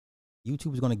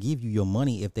 YouTube is going to give you your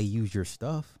money if they use your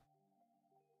stuff.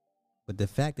 But the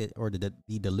fact that, or the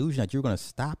delusion that you're gonna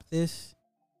stop this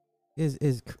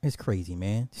is crazy,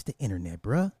 man. It's the internet,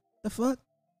 bruh. The fuck?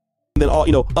 And then all,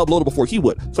 upload it before he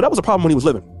would. So that was a problem when he was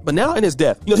living. But now in his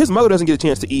death, his mother doesn't get a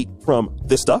chance to eat from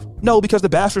this stuff. No, because the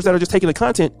bastards that are just taking the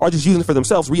content are just using it for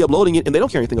themselves, re-uploading it, and they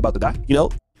don't care anything about the guy,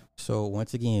 So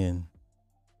once again,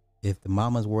 if the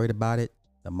mama's worried about it,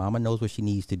 the mama knows what she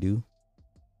needs to do.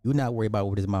 You're not worried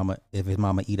about if his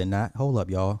mama eat or not. Hold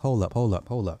up, y'all. Hold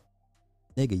up.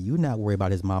 Nigga, you not worried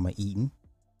about his mama eating.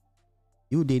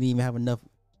 You didn't even have enough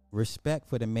respect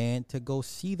for the man to go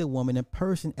see the woman in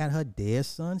person at her dead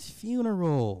son's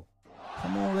funeral.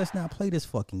 Come on, let's not play this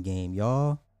fucking game,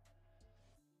 y'all.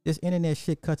 This internet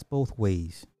shit cuts both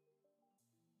ways.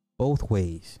 Both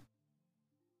ways.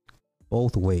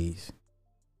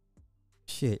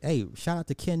 Shit, hey, shout out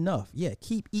to Ken Nuff. Yeah,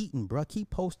 keep eating, bro. Keep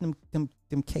posting them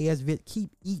KS vid. Keep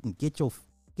eating. Get your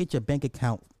bank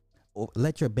account.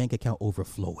 Let your bank account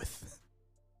overfloweth,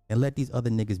 and let these other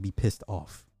niggas be pissed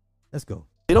off. Let's go.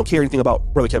 They don't care anything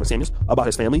about Brother Kevin Samuels, about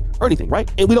his family or anything,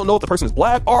 right? And we don't know if the person is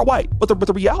black or white. But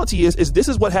the reality is this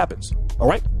is what happens, all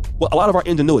right? Well, a lot of our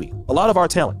ingenuity, a lot of our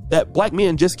talent, that black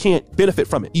men just can't benefit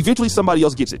from it. Eventually, somebody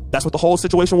else gets it. That's what the whole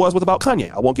situation was with about Kanye.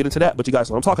 I won't get into that, but you guys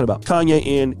know what I'm talking about.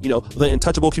 Kanye and, the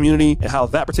untouchable community and how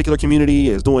that particular community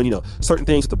is doing, certain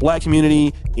things with the black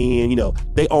community and,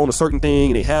 they own a certain thing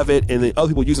and they have it and then other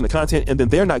people using the content and then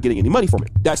they're not getting any money from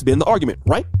it. That's been the argument,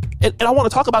 right? And I want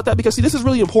to talk about that because, see, this is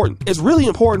really important. It's really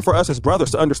important for us as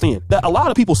brothers to understand that a lot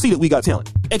of people see that we got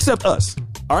talent, except us.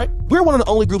 All right. We're one of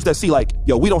the only groups that see like,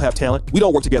 yo, we don't have talent. We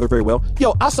don't work together very well.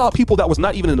 Yo, I saw people that was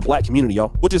not even in the black community, y'all,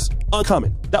 which is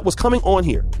uncommon. That was coming on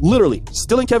here, literally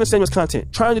stealing Kevin Samuels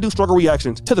content, trying to do struggle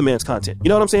reactions to the man's content. You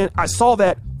know what I'm saying? I saw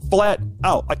that flat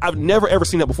out. Like I've never ever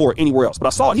seen that before anywhere else, but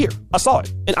I saw it here. I saw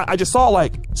it. And I just saw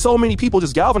like so many people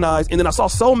just galvanize. And then I saw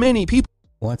so many people.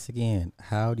 Once again,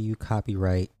 how do you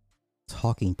copyright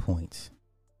talking points?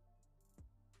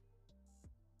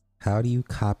 How do you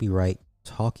copyright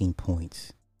talking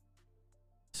points?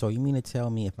 So you mean to tell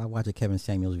me if I watch a Kevin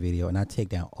Samuels video and I take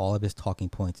down all of his talking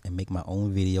points and make my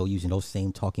own video using those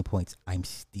same talking points, I'm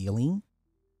stealing?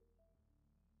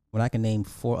 When I can name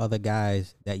 4 other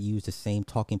guys that use the same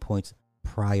talking points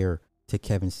prior to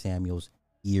Kevin Samuels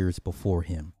years before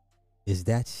him, is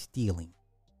that stealing?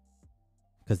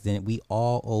 Because then we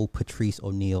all owe Patrice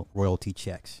O'Neal royalty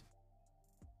checks,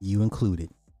 you included.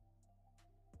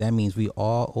 That means we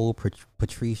all owe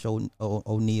Patrice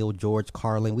O'Neal, George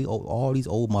Carlin. We owe all these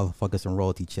old motherfuckers some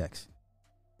royalty checks.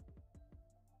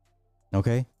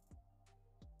 Okay?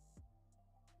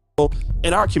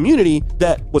 In our community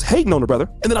that was hating on the brother.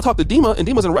 And then I talked to Dima, and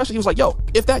Dima's in Russia. He was like, yo,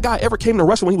 if that guy ever came to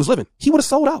Russia when he was living, he would have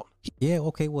sold out. Yeah,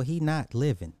 okay, well, he not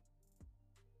living.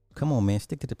 Come on, man,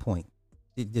 stick to the point.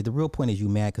 The real point is you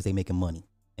mad because they making money,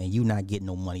 and you not getting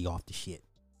no money off the shit.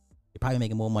 They're probably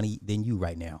making more money than you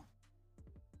right now.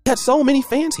 He had so many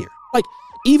fans here. Like,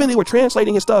 even they were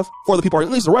translating his stuff for the people, at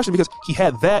least the Russian, because he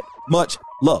had that much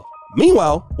love.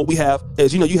 Meanwhile, what we have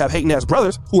is, you have hating ass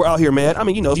brothers who are out here mad. I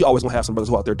mean, you always gonna have some brothers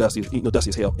who are out there dusty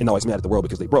as hell and always mad at the world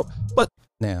because they broke. But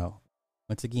now,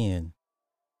 once again,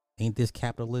 ain't this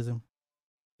capitalism?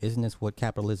 Isn't this what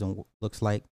capitalism looks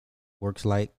like, works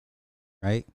like,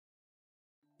 right?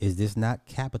 Is this not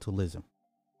capitalism?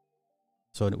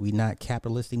 So that we not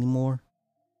capitalist anymore?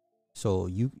 So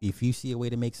if you see a way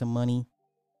to make some money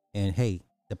and hey,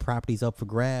 the property's up for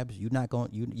grabs, you're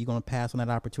gonna pass on that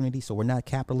opportunity. So we're not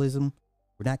capitalism.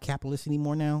 We're not capitalists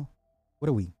anymore now. What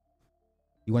are we?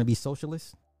 You want to be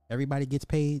socialist? Everybody gets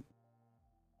paid.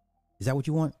 Is that what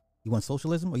you want? You want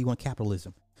socialism or you want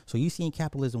capitalism? So you seeing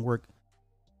capitalism work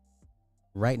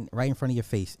right in front of your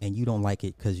face and you don't like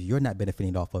it because you're not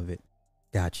benefiting off of it.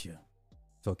 Gotcha.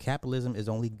 So capitalism is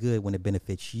only good when it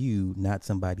benefits you, not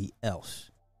somebody else.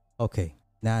 Okay,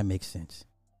 now it makes sense.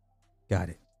 Got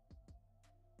it.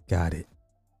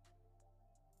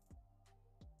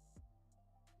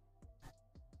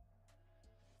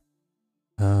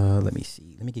 Let me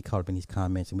see. Let me get caught up in these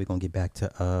comments and we're gonna get back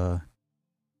to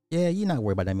yeah, you're not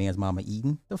worried about that man's mama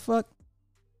eating. The fuck?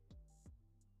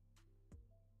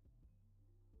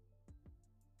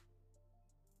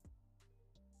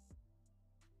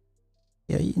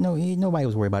 Yeah, nobody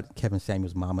was worried about Kevin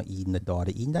Samuels' mama eating, the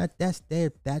daughter eating. That's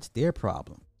their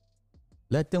problem.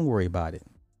 Let them worry about it.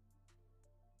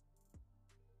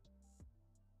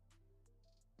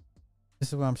 This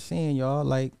is what I'm saying, y'all.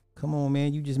 Like, come on,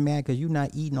 man. You just mad because you're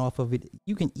not eating off of it.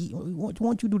 You can eat.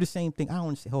 Won't you do the same thing? I don't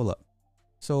understand. Hold up.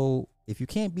 So if you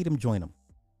can't beat them, join them.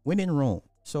 Win in Rome.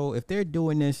 So if they're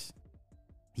doing this,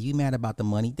 you mad about the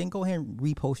money, then go ahead and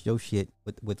repost your shit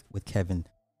with Kevin.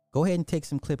 Go ahead and take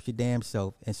some clips your damn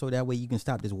self. And so that way you can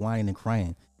stop this whining and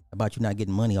crying. about you not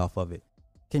getting money off of it.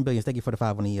 Ken Billions, thank you for the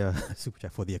 5 on the super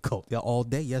chat for the occult. Yeah, all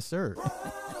day, yes sir.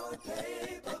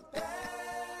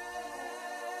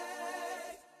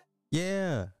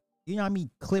 Yeah, you know how I mean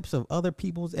clips of other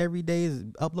people's every day is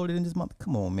uploaded in this month.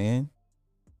 Come on, man.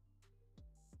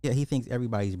 Yeah, he thinks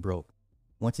everybody's broke.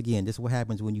 Once again, this is what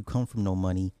happens when you come from no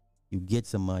money. You get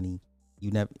some money.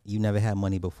 You never had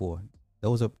money before.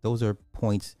 Those are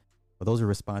points, or those are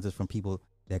responses from people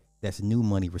that's new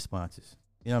money responses.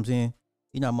 You know what I'm saying?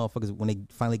 You know how motherfuckers, when they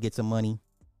finally get some money,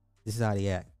 this is how they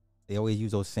act. They always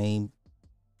use those same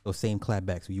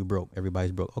clapbacks. When you broke,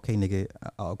 everybody's broke. Okay, nigga.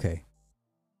 Okay.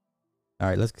 All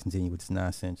right, let's continue with this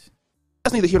nonsense.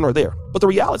 That's neither here nor there. But the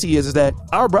reality is that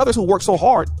our brothers who work so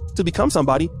hard to become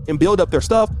somebody and build up their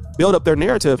stuff, build up their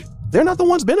narrative, they're not the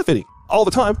ones benefiting all the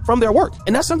time from their work.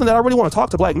 And that's something that I really want to talk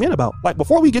to black men about. Like,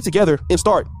 before we get together and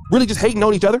start really just hating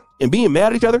on each other and being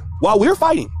mad at each other while we're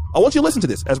fighting, I want you to listen to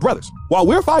this as brothers. While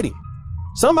we're fighting,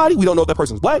 somebody, we don't know if that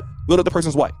person's black, we don't know if that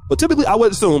person's white. But typically, I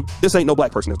would assume this ain't no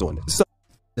black person that's doing this. So,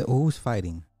 who's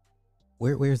fighting?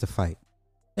 Where's the fight?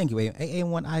 Thank you,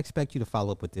 A1. I expect you to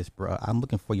follow up with this, bro. I'm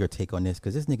looking for your take on this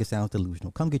because this nigga sounds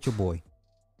delusional. Come get your boy.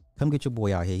 Come get your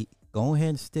boy out here. Go ahead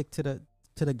and stick to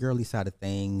the girly side of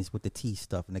things with the tea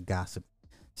stuff and the gossip.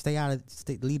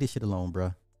 Leave this shit alone,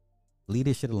 bro. Leave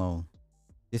this shit alone.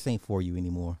 This ain't for you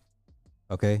anymore.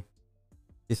 Okay?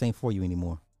 This ain't for you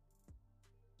anymore.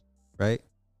 Right?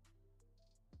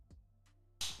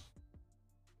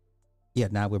 Yeah,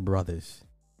 now we're brothers.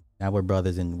 Now we're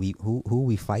brothers, and who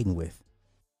we fighting with?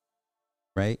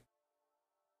 Right?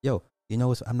 Yo, you know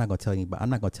what? I'm not gonna tell anybody. I'm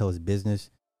not gonna tell his business,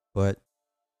 but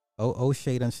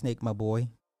O'Shea done snake my boy.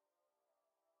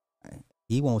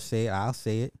 He won't say it. I'll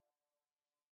say it.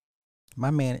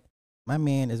 My man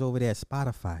is over there at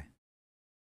Spotify.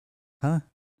 Huh?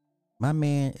 My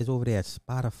man is over there at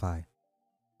Spotify.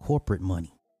 Corporate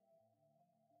money.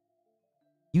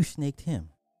 You snaked him.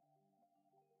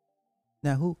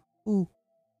 Now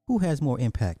who has more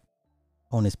impact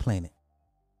on this planet?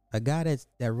 A guy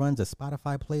that runs a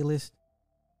Spotify playlist,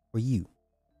 or you?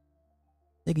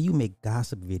 Nigga, you make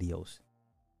gossip videos.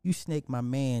 You snake my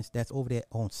mans that's over there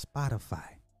on Spotify.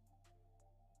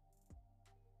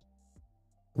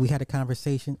 We had a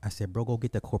conversation. I said, bro, go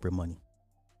get the corporate money.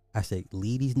 I said,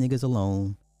 leave these niggas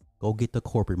alone. Go get the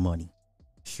corporate money.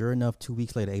 Sure enough, 2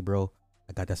 weeks later, hey, bro,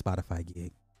 I got that Spotify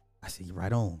gig. I said, you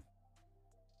right on.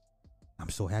 I'm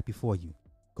so happy for you.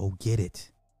 Go get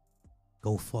it.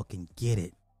 Go fucking get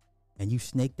it. And you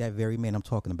snake that very man I'm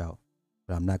talking about.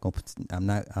 But I'm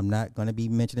not gonna be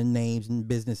mentioning names and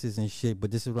businesses and shit.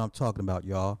 But this is what I'm talking about,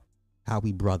 y'all. How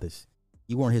we brothers.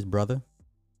 You weren't his brother.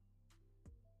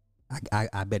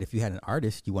 I bet if you had an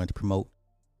artist you wanted to promote,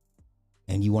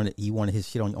 and you wanted his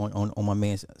shit on my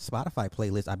man's Spotify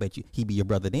playlist, I bet he'd be your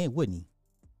brother then, wouldn't he?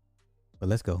 But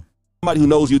let's go. Somebody who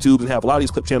knows YouTube and have a lot of these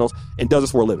clip channels and does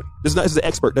this for a living. This is an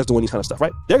expert that's doing these kind of stuff,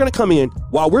 right? They're going to come in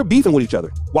while we're beefing with each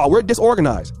other, while we're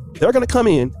disorganized. They're going to come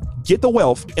in, get the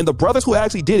wealth, and the brothers who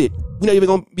actually did it, we're not even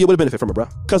going to be able to benefit from it, bro,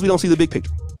 because we don't see the big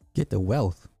picture. Get the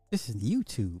wealth. This is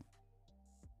YouTube.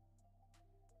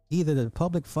 Either the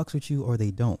public fucks with you or they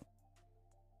don't.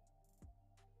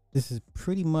 This is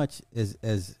pretty much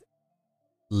as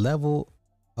level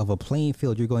of a playing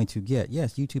field you're going to get.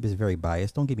 Yes, YouTube is very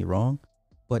biased. Don't get me wrong.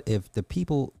 But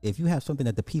if you have something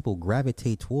that the people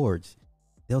gravitate towards,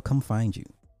 they'll come find you.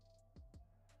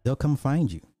 They'll come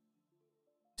find you.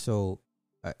 So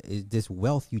is this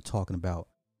wealth you talking about?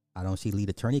 I don't see Lead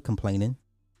Attorney complaining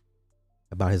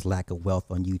about his lack of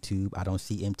wealth on YouTube. I don't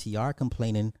see MTR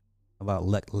complaining about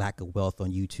lack of wealth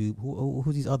on YouTube.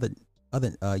 Who's these other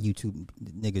YouTube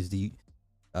niggas?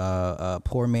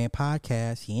 Poor Man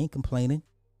Podcast, he ain't complaining.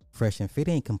 Fresh and Fit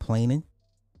ain't complaining.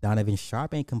 Donovan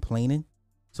Sharp ain't complaining.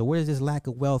 So where is this lack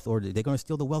of wealth, or they're going to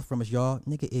steal the wealth from us, y'all?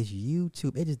 Nigga, it's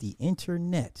YouTube. It is the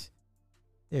internet.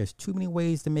 There's too many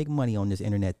ways to make money on this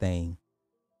internet thing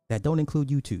that don't include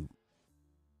YouTube.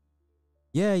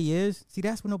 Yeah, he is. See,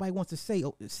 that's what nobody wants to say.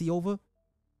 See over?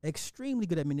 Extremely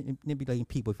good at manipulating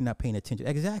people if you're not paying attention.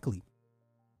 Exactly.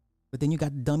 But then you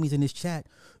got dummies in this chat.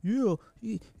 Yeah,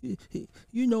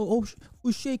 you know,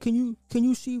 O'Shea, can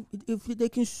you see if they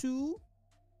can sue?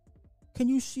 Can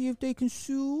you see if they can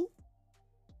sue?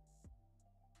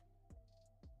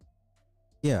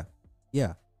 Yeah.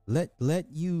 Let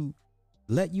you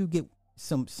get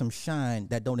some shine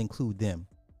that don't include them.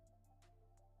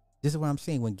 This is what I'm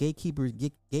saying. When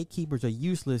gatekeepers are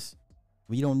useless,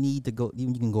 we don't need to go.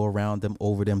 You can go around them,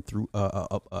 over them, through,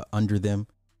 under them,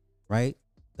 right?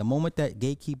 The moment that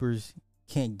gatekeepers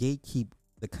can't gatekeep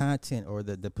the content or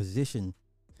the position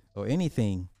or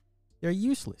anything, they're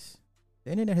useless.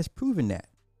 The internet has proven that.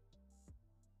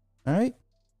 All right.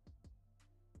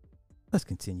 Let's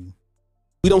continue.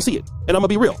 We don't see it. And I'm gonna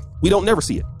be real. We don't never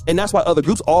see it. And that's why other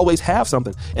groups always have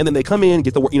something. And then they come in,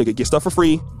 get the work, get stuff for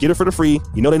free, get it for the free.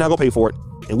 You know they're not gonna pay for it.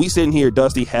 And we sitting here,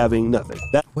 Dusty, having nothing.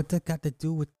 What that got to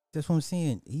do with, that's what I'm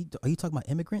saying. Are you talking about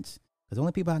immigrants? Because the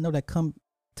only people I know that come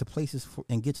to places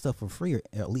and get stuff for free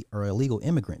are illegal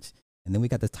immigrants. And then we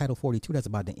got the Title 42 that's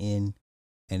about to end.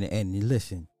 And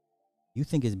listen, you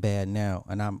think it's bad now,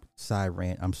 and I'm sorry,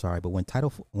 but when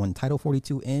Title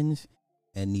 42 ends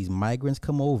and these migrants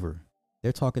come over,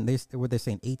 they're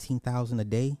saying 18,000 a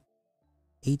day,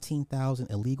 18,000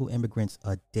 illegal immigrants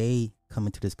a day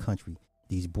coming to this country.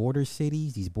 These border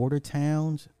cities, these border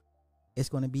towns, it's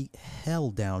going to be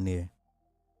hell down there.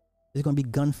 There's going to be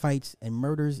gunfights and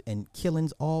murders and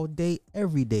killings all day,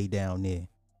 every day down there.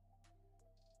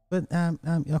 But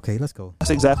okay, let's go. That's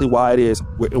exactly why it is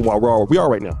why we are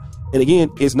right now. And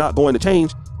again, it's not going to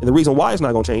change. And the reason why it's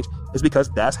not going to change is because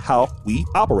that's how we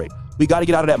operate. We got to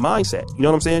get out of that mindset. You know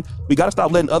what I'm saying? We got to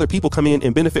stop letting other people come in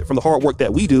and benefit from the hard work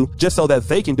that we do just so that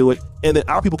they can do it. And then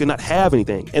our people cannot have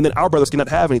anything. And then our brothers cannot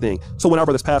have anything. So when our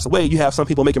brothers pass away, you have some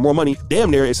people making more money, damn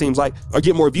near, it seems like, or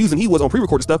get more views than he was on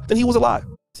pre-recorded stuff than he was alive.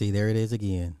 See, there it is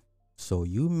again. So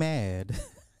you mad.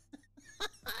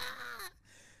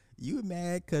 You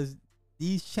mad because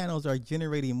these channels are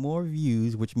generating more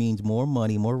views, which means more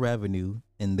money, more revenue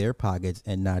in their pockets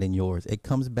and not in yours. It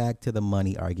comes back to the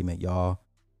money argument, y'all.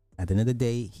 At the end of the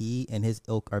day, he and his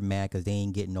ilk are mad because they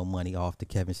ain't getting no money off the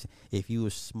Kevin. If you were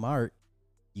smart,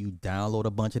 you download a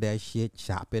bunch of that shit,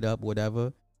 chop it up,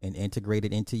 whatever, and integrate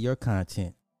it into your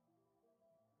content.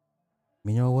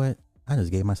 You know what? I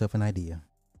just gave myself an idea.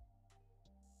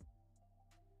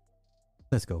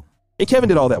 Let's go. And Kevin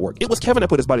did all that work. It was Kevin that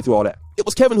put his body through all that. It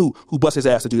was Kevin who bust his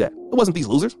ass to do that. It wasn't these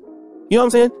losers. You know what I'm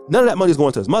saying? None of that money is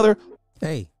going to his mother.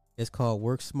 Hey, it's called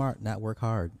work smart, not work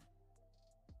hard.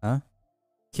 Huh?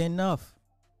 Ken Nuff,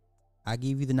 I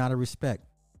give you the nod of respect.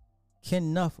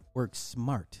 Ken Nuff worked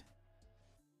smart.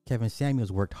 Kevin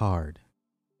Samuels worked hard.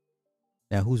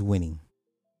 Now who's winning?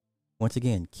 Once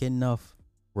again, Ken Nuff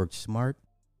worked smart.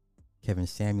 Kevin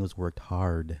Samuels worked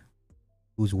hard.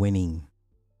 Who's winning?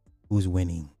 Who's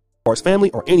winning? Or his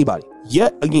family or anybody.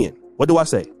 Yet again, what do I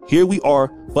say? Here we are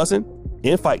fussing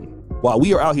and fighting while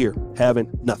we are out here having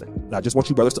nothing. And I just want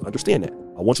you brothers to understand that.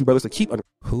 I want you brothers to keep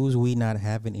Who's we not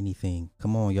having anything?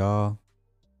 Come on, y'all.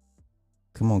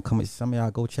 Come on. Some of y'all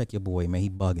go check your boy, man.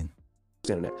 He bugging.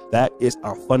 understanding that. That is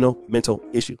our fundamental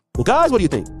issue. Well, guys, what do you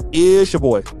think? It's your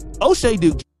boy, O'Shea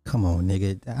Duke. Come on,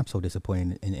 nigga. I'm so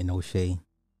disappointed in O'Shea.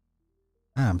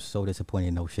 I'm so disappointed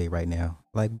in O'Shea right now.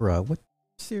 Like, bro, what?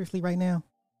 Seriously, right now?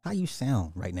 How you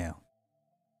sound right now?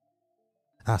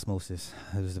 Osmosis.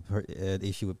 It was the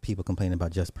issue with people complaining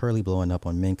about just Pearly blowing up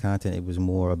on men content. It was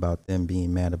more about them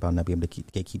being mad about not being able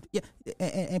to keep. Yeah,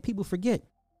 and people forget.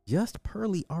 Just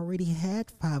Pearly already had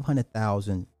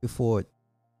 500,000 before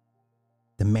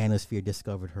the Manosphere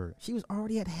discovered her. She was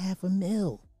already at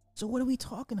 500,000. So what are we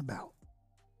talking about?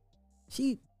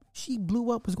 She blew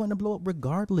up, was going to blow up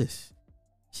regardless.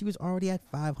 She was already at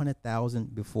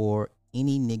 500,000 before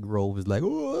any Negro was like,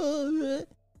 oh,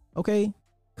 okay,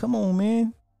 come on,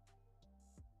 man.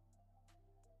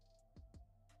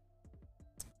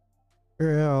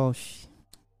 Girl,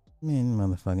 man,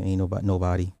 motherfucking ain't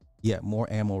nobody. Yeah,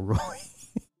 more ammo, Roy.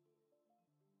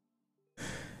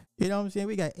 You know what I'm saying?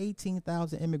 We got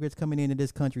 18,000 immigrants coming into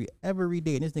this country every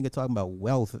day, and this nigga talking about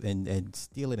wealth and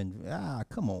stealing and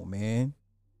come on, man.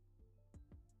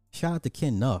 Shout out to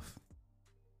Ken Nuff.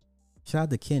 Shout out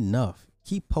to Ken Nuff.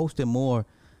 Keep posting more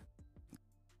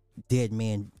dead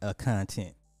man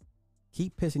content.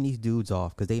 Keep pissing these dudes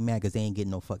off because they mad because they ain't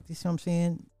getting no fuck. You see what I'm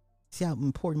saying? See how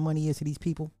important money is to these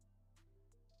people?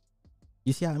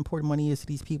 You see how important money is to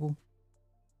these people?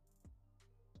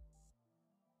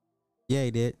 Yeah,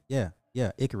 he did. Yeah.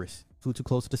 Icarus. Flew too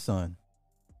close to the sun.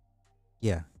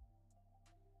 Yeah.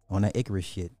 On that Icarus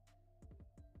shit.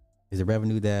 Is the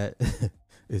revenue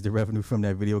from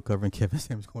that video covering Kevin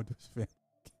Samuels going to his family?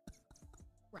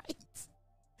 Right.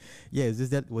 Yeah,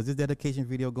 was this dedication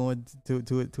video going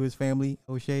to his family,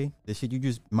 O'Shea? The shit you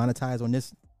just monetize on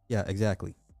this? Yeah,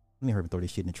 exactly. Let me hurry and throw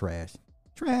this shit in the trash.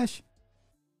 Trash.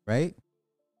 Right?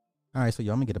 All right, so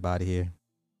y'all, I'm gonna get up out of here.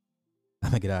 I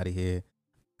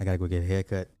gotta go get a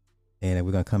haircut. And then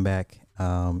we're gonna come back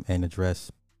and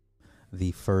address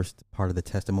the first part of the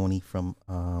testimony from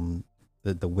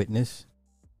the witness.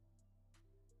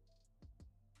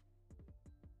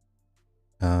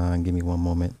 Give me one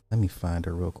moment. Let me find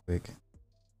her real quick.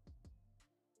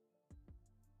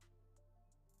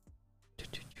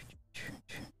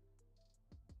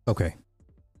 Okay.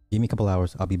 Give me a couple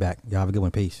hours. I'll be back. Y'all have a good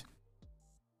one. Peace.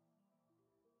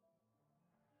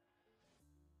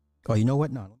 Oh, you know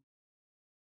what? No.